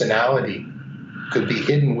personality could be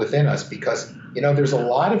hidden within us because, there's a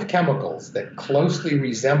lot of chemicals that closely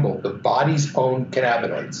resemble the body's own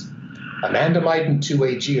cannabinoids. Anandamide and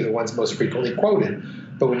 2-AG are the ones most frequently quoted,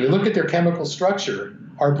 but when you look at their chemical structure,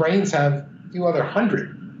 our brains have a few other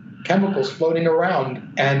 100 chemicals floating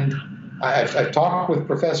around. And I've talked with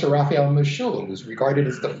Professor Raphael Mechoulam, who's regarded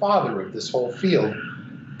as the father of this whole field,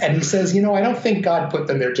 and he says, I don't think God put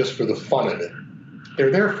them there just for the fun of it.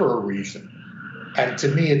 They're there for a reason. And to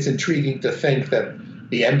me, it's intriguing to think that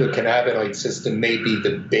the endocannabinoid system may be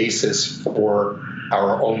the basis for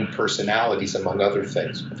our own personalities, among other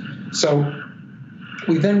things. So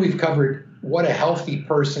we've covered what a healthy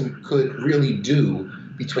person could really do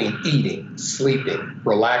between eating, sleeping,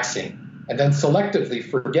 relaxing, and then selectively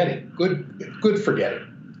forgetting, good forgetting.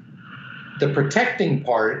 The protecting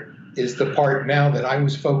part is the part now that I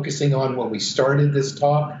was focusing on when we started this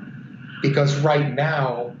talk, because right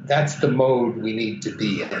now that's the mode we need to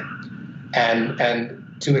be in. And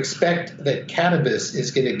to expect that cannabis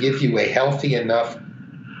is going to give you a healthy enough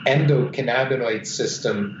endocannabinoid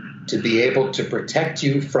system to be able to protect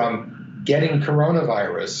you from getting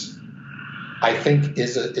coronavirus, I think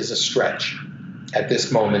is a stretch at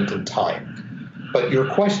this moment in time. But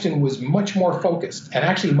your question was much more focused and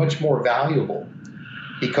actually much more valuable,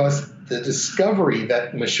 because the discovery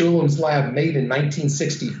that Mechoulam's lab made in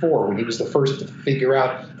 1964, when he was the first to figure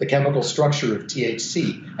out the chemical structure of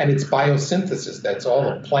THC and its biosynthesis, that's all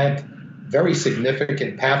a plant, very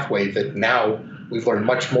significant pathway that now we've learned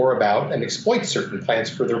much more about and exploit certain plants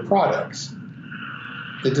for their products.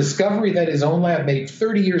 The discovery that his own lab made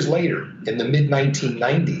 30 years later in the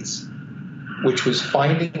mid-1990s, which was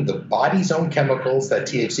finding the body's own chemicals that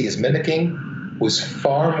THC is mimicking, was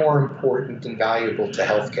far more important and valuable to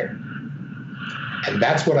healthcare. And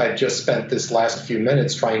that's what I've just spent this last few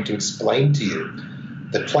minutes trying to explain to you.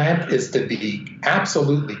 The plant is to be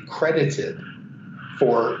absolutely credited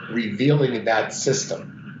for revealing that system.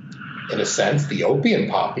 In a sense, the opium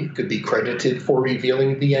poppy could be credited for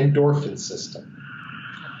revealing the endorphin system.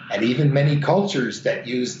 And even many cultures that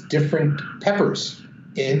use different peppers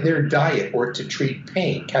in their diet or to treat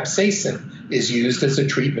pain. Capsaicin is used as a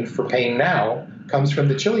treatment for pain now, comes from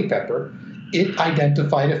the chili pepper. It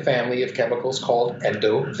identified a family of chemicals called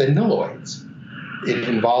endovaniloids. It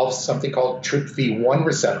involves something called TRPV1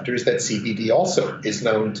 receptors that CBD also is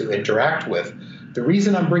known to interact with. The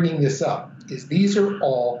reason I'm bringing this up is these are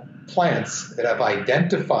all plants that have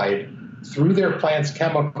identified through their plants'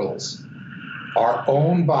 chemicals our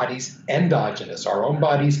own body's endogenous, our own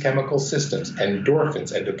body's chemical systems,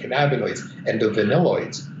 endorphins, endocannabinoids,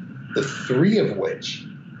 endovaniloids, the three of which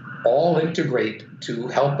all integrate to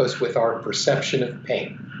help us with our perception of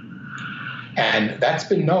pain. And that's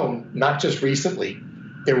been known not just recently.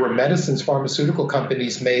 There were medicines pharmaceutical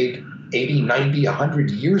companies made 80, 90,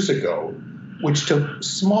 100 years ago, which took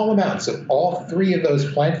small amounts of all three of those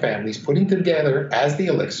plant families, putting together as the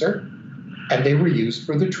elixir, and they were used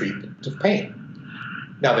for the treatment of pain.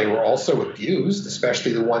 Now, they were also abused,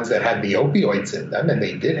 especially the ones that had the opioids in them, and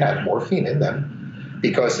they did have morphine in them,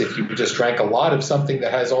 because if you just drank a lot of something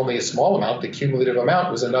that has only a small amount, the cumulative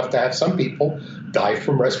amount was enough to have some people die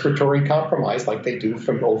from respiratory compromise like they do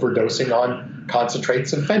from overdosing on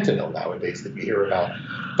concentrates of fentanyl nowadays that we hear about.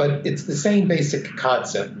 But it's the same basic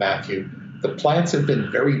concept, Matthew. The plants have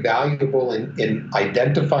been very valuable in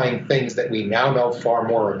identifying things that we now know far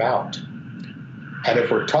more about. And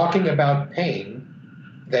if we're talking about pain,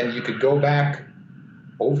 then you could go back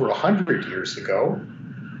over 100 years ago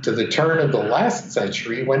to the turn of the last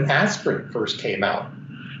century when aspirin first came out,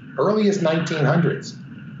 early as 1900s.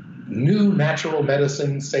 new natural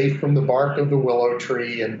medicine safe from the bark of the willow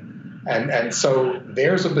tree. And so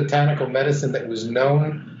there's a botanical medicine that was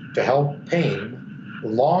known to help pain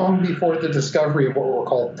long before the discovery of what were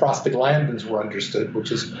called prostaglandins were understood,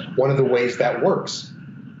 which is one of the ways that works.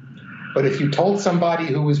 But if you told somebody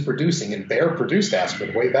who was producing, and Bayer produced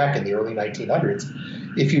aspirin way back in the early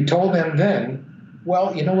 1900s, if you told them then,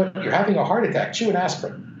 well, you know what, you're having a heart attack, chew an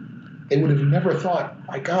aspirin, they would have never thought,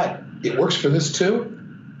 my God, it works for this too?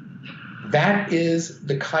 That is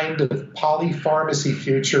the kind of polypharmacy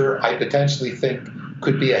future I potentially think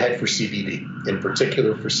could be ahead for CBD, in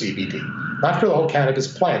particular for CBD. Not for the whole cannabis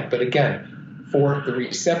plant, but again, for the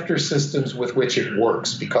receptor systems with which it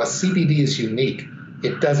works, because CBD is unique.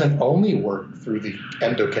 It doesn't only work through the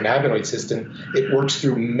endocannabinoid system, it works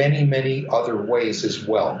through many, many other ways as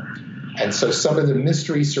well. And so some of the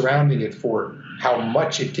mystery surrounding it for how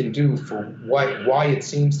much it can do, for why it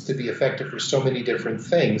seems to be effective for so many different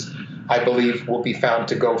things, I believe will be found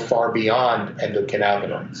to go far beyond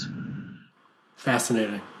endocannabinoids.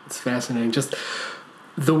 Fascinating. It's fascinating. Just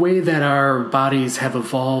the way that our bodies have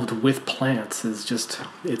evolved with plants is just,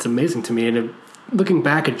 it's amazing to me. And looking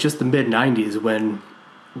back at just the mid-90s when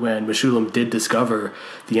Meshulam did discover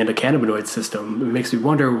the endocannabinoid system, it makes me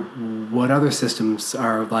wonder what other systems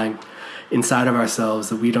are lying inside of ourselves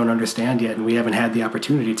that we don't understand yet and we haven't had the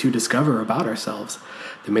opportunity to discover about ourselves.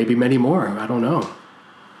 There may be many more. I don't know.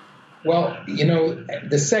 Well, you know,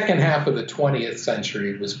 the second half of the 20th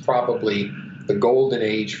century was probably the golden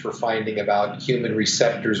age for finding about human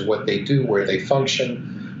receptors, what they do, where they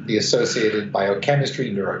function, the associated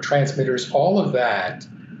biochemistry, neurotransmitters, all of that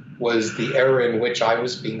was the era in which I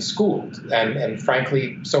was being schooled. And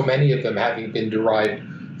frankly, so many of them having been derived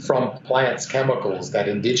from plants, chemicals that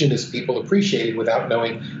indigenous people appreciated without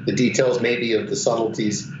knowing the details maybe of the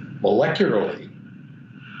subtleties molecularly.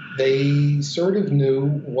 They sort of knew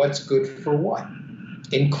what's good for what,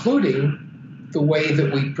 including the way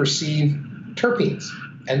that we perceive terpenes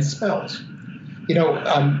and smells. You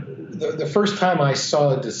know, the first time I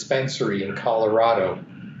saw a dispensary in Colorado,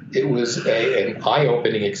 it was an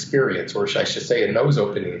eye-opening experience, or I should say a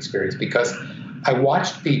nose-opening experience, because I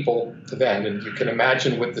watched people then, and you can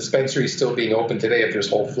imagine with dispensaries still being open today, if there's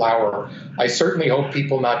whole flower, I certainly hope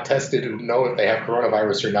people not tested who know if they have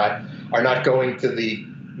coronavirus or not are not going to the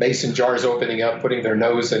mason jars opening up, putting their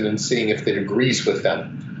nose in and seeing if it agrees with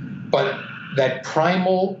them. But that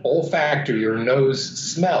primal olfactory or nose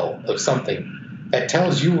smell of something that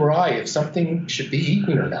tells you or I if something should be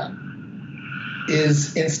eaten or not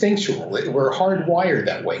is instinctual. We're hardwired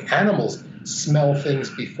that way. Animals smell things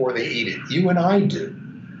before they eat it. You and I do.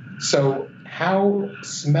 So how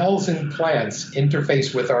smells in plants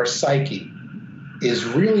interface with our psyche is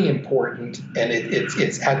really important, and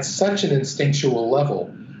it's at such an instinctual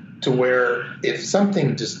level to where if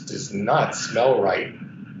something just does not smell right,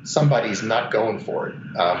 somebody's not going for it.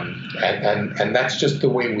 And that's just the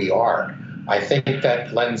way we are. I think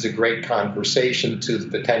that lends a great conversation to the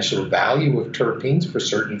potential value of terpenes for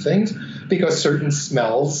certain things, because certain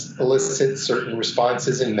smells elicit certain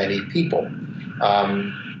responses in many people.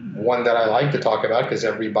 One that I like to talk about, because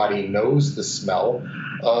everybody knows the smell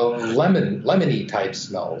of lemony type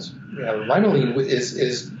smells. You know, limonene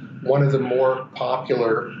is one of the more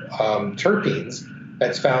popular terpenes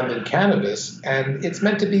that's found in cannabis, and it's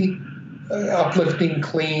meant to be uplifting,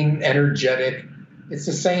 clean, energetic. It's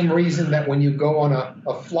the same reason that when you go on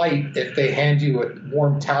a flight, if they hand you a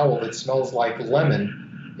warm towel that smells like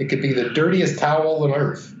lemon, it could be the dirtiest towel on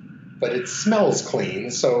earth, but it smells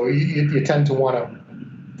clean, so you tend to want to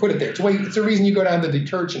put it there. It's the reason you go down the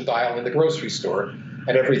detergent aisle in the grocery store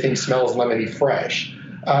and everything smells lemony fresh.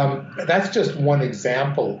 That's just one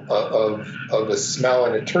example of a smell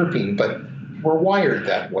and a terpene, but we're wired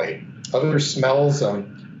that way. Other smells,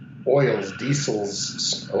 oils,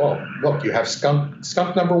 diesels. Oh, look, you have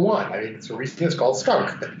skunk number one. I mean, it's a reason it's called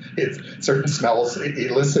skunk. Certain smells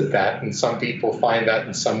elicit that, and some people find that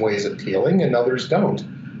in some ways appealing, and others don't.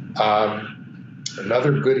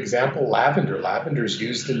 Another good example, lavender. Lavender is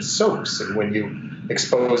used in soaps, and when you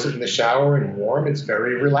expose it in the shower and warm, it's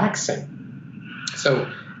very relaxing.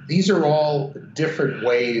 So these are all different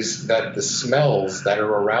ways that the smells that are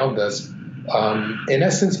around us in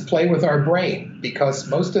essence, play with our brain, because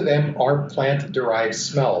most of them are plant-derived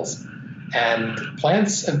smells. And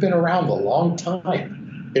plants have been around a long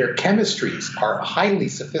time. Their chemistries are highly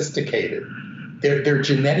sophisticated. Their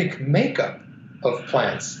genetic makeup of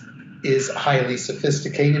plants is highly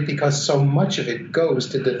sophisticated because so much of it goes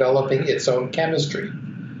to developing its own chemistry.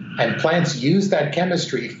 And plants use that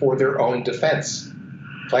chemistry for their own defense.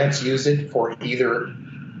 Plants use it for either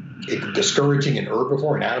discouraging an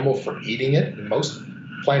herbivore, an animal, from eating it. In most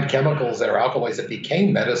plant chemicals that are alkaloids that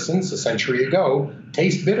became medicines a century ago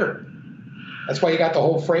taste bitter. That's why you got the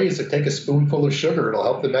whole phrase of take a spoonful of sugar, it'll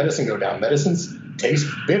help the medicine go down. Medicines taste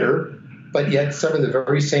bitter, but yet some of the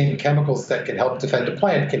very same chemicals that can help defend a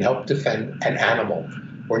plant can help defend an animal.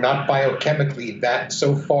 We're not biochemically that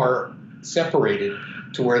so far separated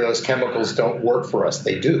to where those chemicals don't work for us.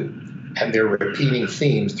 They do. And they're repeating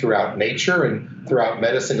themes throughout nature and throughout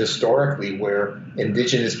medicine historically, where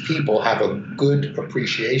indigenous people have a good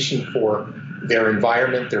appreciation for their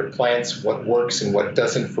environment, their plants, what works and what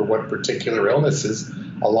doesn't for what particular illnesses.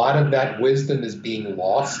 A lot of that wisdom is being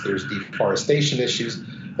lost. There's deforestation issues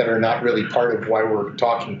that are not really part of why we're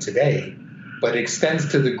talking today, but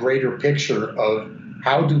extends to the greater picture of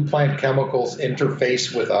how do plant chemicals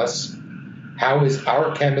interface with us? How is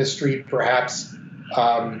our chemistry perhaps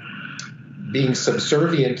being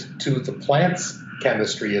subservient to the plant's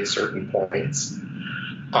chemistry at certain points?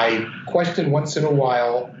 I question once in a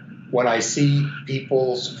while when I see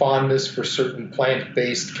people's fondness for certain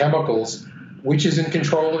plant-based chemicals, which is in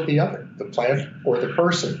control of the other, the plant or the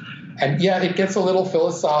person. And yeah, it gets a little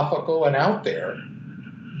philosophical and out there,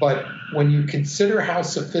 but when you consider how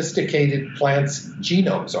sophisticated plants'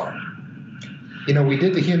 genomes are, we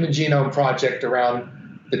did the Human Genome Project around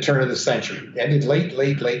the turn of the century. It ended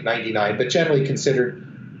late 99, but generally considered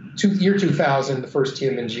year 2000, the first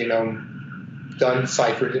human genome done,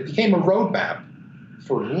 ciphered. It became a roadmap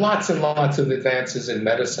for lots and lots of advances in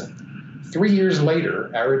medicine. 3 years later,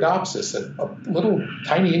 Arabidopsis, a little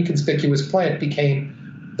tiny inconspicuous plant,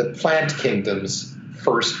 became the plant kingdom's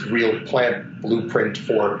first real plant blueprint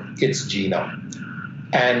for its genome.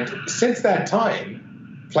 And since that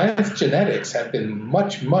time, plants' genetics have been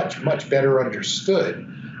much, much, much better understood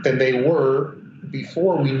than they were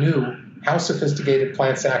before we knew how sophisticated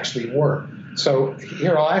plants actually were. So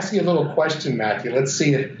here, I'll ask you a little question, Matthew. Let's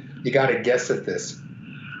see if you got a guess at this.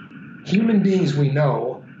 Human beings, we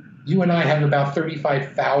know, you and I have about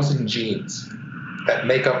 35,000 genes that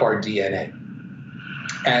make up our DNA.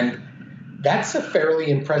 And that's a fairly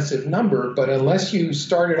impressive number, but unless you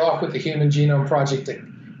started off with the Human Genome Project to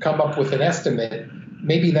come up with an estimate,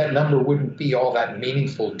 maybe that number wouldn't be all that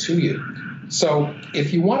meaningful to you. So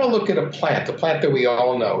if you want to look at a plant, the plant that we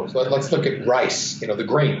all know, let's look at rice, the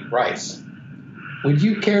grain, rice. Would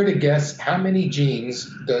you care to guess how many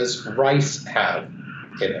genes does rice have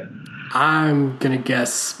in it? I'm going to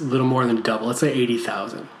guess a little more than double. Let's say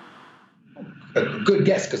 80,000. A good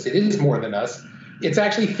guess, because it is more than us. It's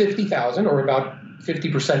actually 50,000, or about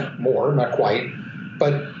 50% more, not quite.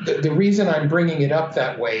 But the reason I'm bringing it up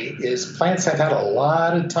that way is plants have had a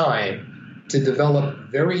lot of time to develop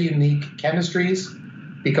very unique chemistries,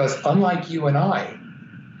 because unlike you and I,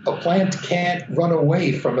 a plant can't run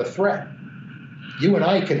away from a threat. You and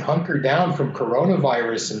I can hunker down from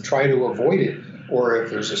coronavirus and try to avoid it, or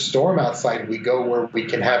if there's a storm outside, we go where we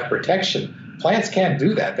can have protection. Plants can't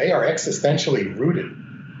do that. They are existentially rooted.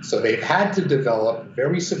 So they've had to develop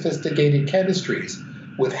very sophisticated chemistries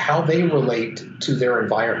with how they relate to their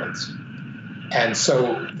environments. And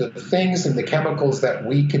so the things and the chemicals that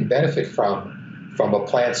we can benefit from a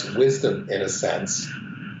plant's wisdom, in a sense,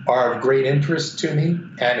 are of great interest to me,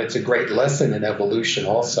 and it's a great lesson in evolution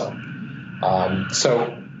also.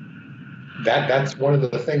 So that's one of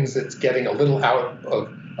the things that's getting a little out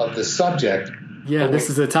of the subject. Yeah, this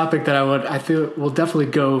is a topic that I feel we'll definitely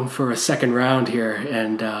go for a second round here,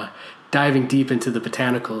 and diving deep into the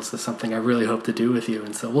botanicals is something I really hope to do with you.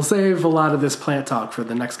 And so we'll save a lot of this plant talk for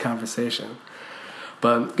the next conversation.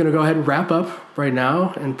 But I'm going to go ahead and wrap up right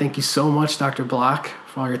now. And thank you so much, Dr. Block,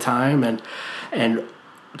 for all your time. And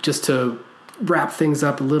just to wrap things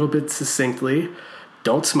up a little bit succinctly,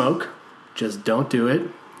 don't smoke. Just don't do it.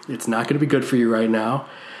 It's not going to be good for you right now.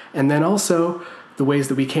 And then also, the ways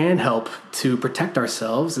that we can help to protect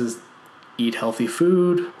ourselves is eat healthy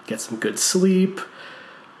food, get some good sleep,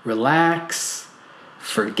 relax,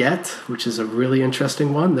 forget, which is a really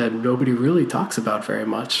interesting one that nobody really talks about very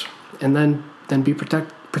much, and then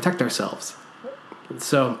protect ourselves.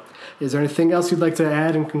 So, is there anything else you'd like to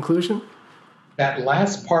add in conclusion? That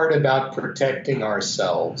last part about protecting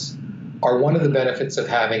ourselves are one of the benefits of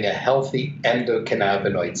having a healthy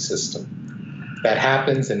endocannabinoid system. That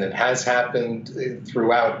happens, and it has happened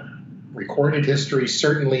throughout recorded history,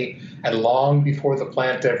 certainly, and long before the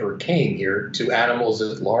plant ever came here, to animals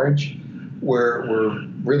at large. We're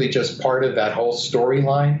really just part of that whole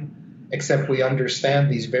storyline, except we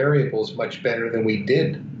understand these variables much better than we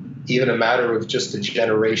did even a matter of just a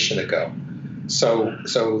generation ago. So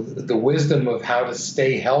the wisdom of how to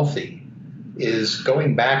stay healthy is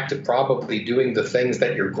going back to probably doing the things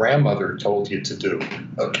that your grandmother told you to do,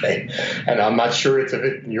 okay? And I'm not sure it's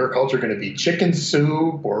in your culture going to be chicken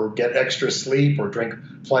soup or get extra sleep or drink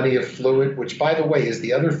plenty of fluid, which, by the way, is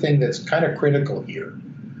the other thing that's kind of critical here.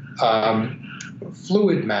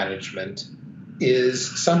 Fluid management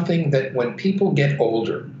is something that when people get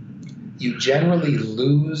older, you generally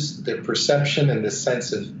lose the perception and the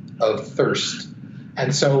sense of thirst.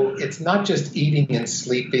 And so it's not just eating and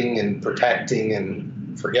sleeping and protecting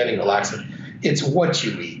and forgetting, relaxing. It's what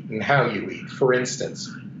you eat and how you eat. For instance,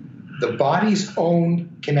 the body's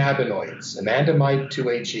own cannabinoids, anandamide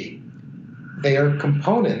 2-HE, they are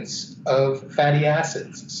components of fatty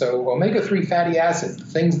acids. So omega-3 fatty acids, the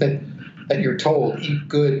things that you're told eat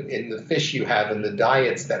good in the fish you have and the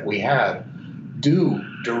diets that we have, do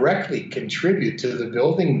directly contribute to the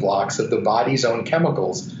building blocks of the body's own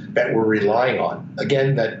chemicals that we're relying on.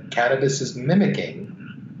 Again, that cannabis is mimicking,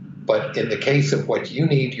 but in the case of what you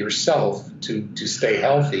need yourself to stay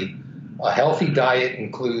healthy, a healthy diet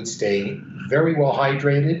includes staying very well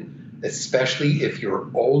hydrated, especially if you're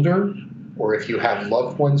older or if you have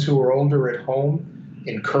loved ones who are older at home,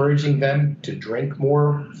 encouraging them to drink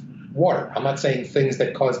more water. I'm not saying things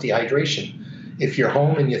that cause dehydration. If you're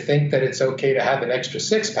home and you think that it's okay to have an extra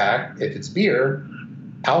six-pack, if it's beer,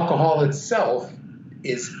 alcohol itself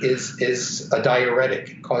is a diuretic.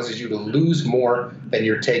 It causes you to lose more than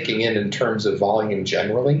you're taking in terms of volume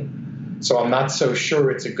generally. So I'm not so sure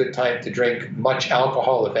it's a good time to drink much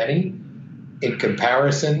alcohol, if any. In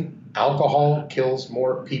comparison, alcohol kills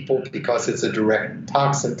more people because it's a direct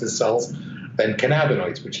toxin to cells than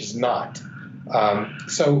cannabinoids, which is not.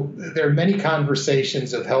 So there are many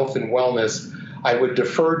conversations of health and wellness. I would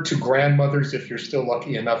defer to grandmothers, if you're still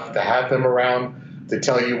lucky enough to have them around, to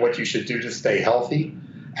tell you what you should do to stay healthy.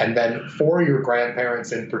 And then for your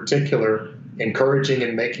grandparents in particular, encouraging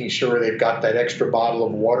and making sure they've got that extra bottle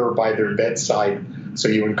of water by their bedside. So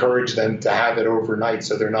you encourage them to have it overnight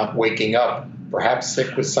so they're not waking up, perhaps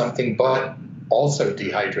sick with something, but also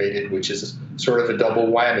dehydrated, which is sort of a double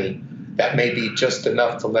whammy. That may be just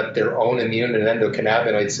enough to let their own immune and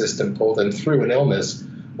endocannabinoid system pull them through an illness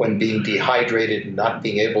when being dehydrated and not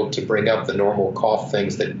being able to bring up the normal cough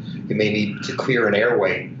things that you may need to clear an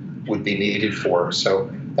airway would be needed for. So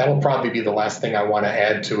that'll probably be the last thing I want to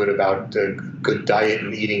add to it about good diet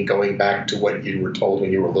and eating, going back to what you were told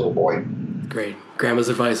when you were a little boy. Great. Grandma's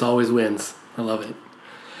advice always wins. I love it.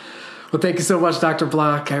 Well, thank you so much, Dr.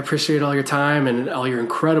 Block. I appreciate all your time and all your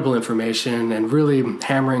incredible information and really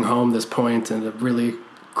hammering home this point in a really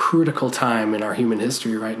critical time in our human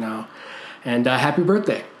history right now. And happy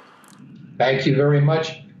birthday. Thank you very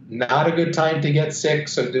much. Not a good time to get sick,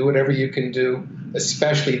 so do whatever you can do,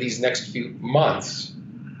 especially these next few months,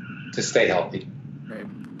 to stay healthy. Great.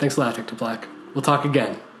 Thanks a lot, Dr. Black. We'll talk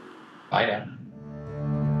again. Bye now.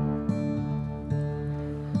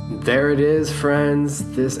 There it is,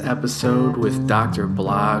 friends. This episode with Dr.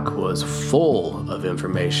 Block was full of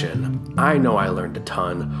information. I know I learned a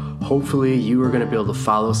ton. Hopefully you are going to be able to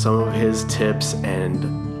follow some of his tips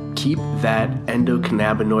and keep that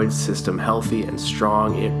endocannabinoid system healthy and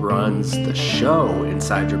strong. It runs the show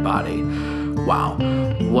inside your body. Wow,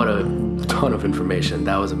 what a ton of information.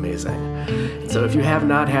 That was amazing. So if you have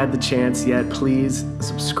not had the chance yet, please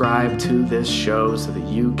subscribe to this show so that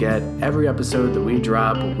you get every episode that we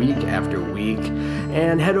drop week after week,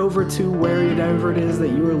 and head over to wherever it is that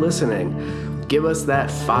you are listening. Give us that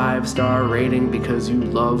 5-star rating because you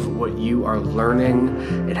love what you are learning.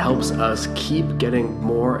 It helps us keep getting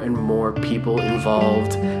more and more people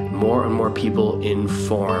involved, more and more people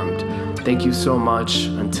informed. Thank you so much.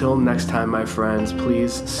 Until next time, my friends,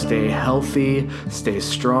 please stay healthy, stay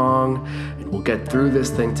strong, and we'll get through this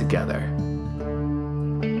thing together.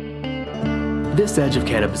 This Edge of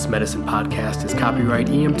Cannabis Medicine podcast is copyright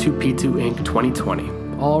EM2P2 Inc. 2020.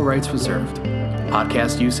 All rights reserved.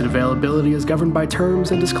 Podcast use and availability is governed by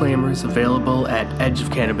terms and disclaimers available at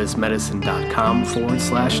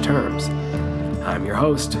edgeofcannabismedicine.com/terms. I'm your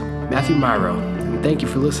host, Matthew Myro, and thank you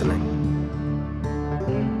for listening.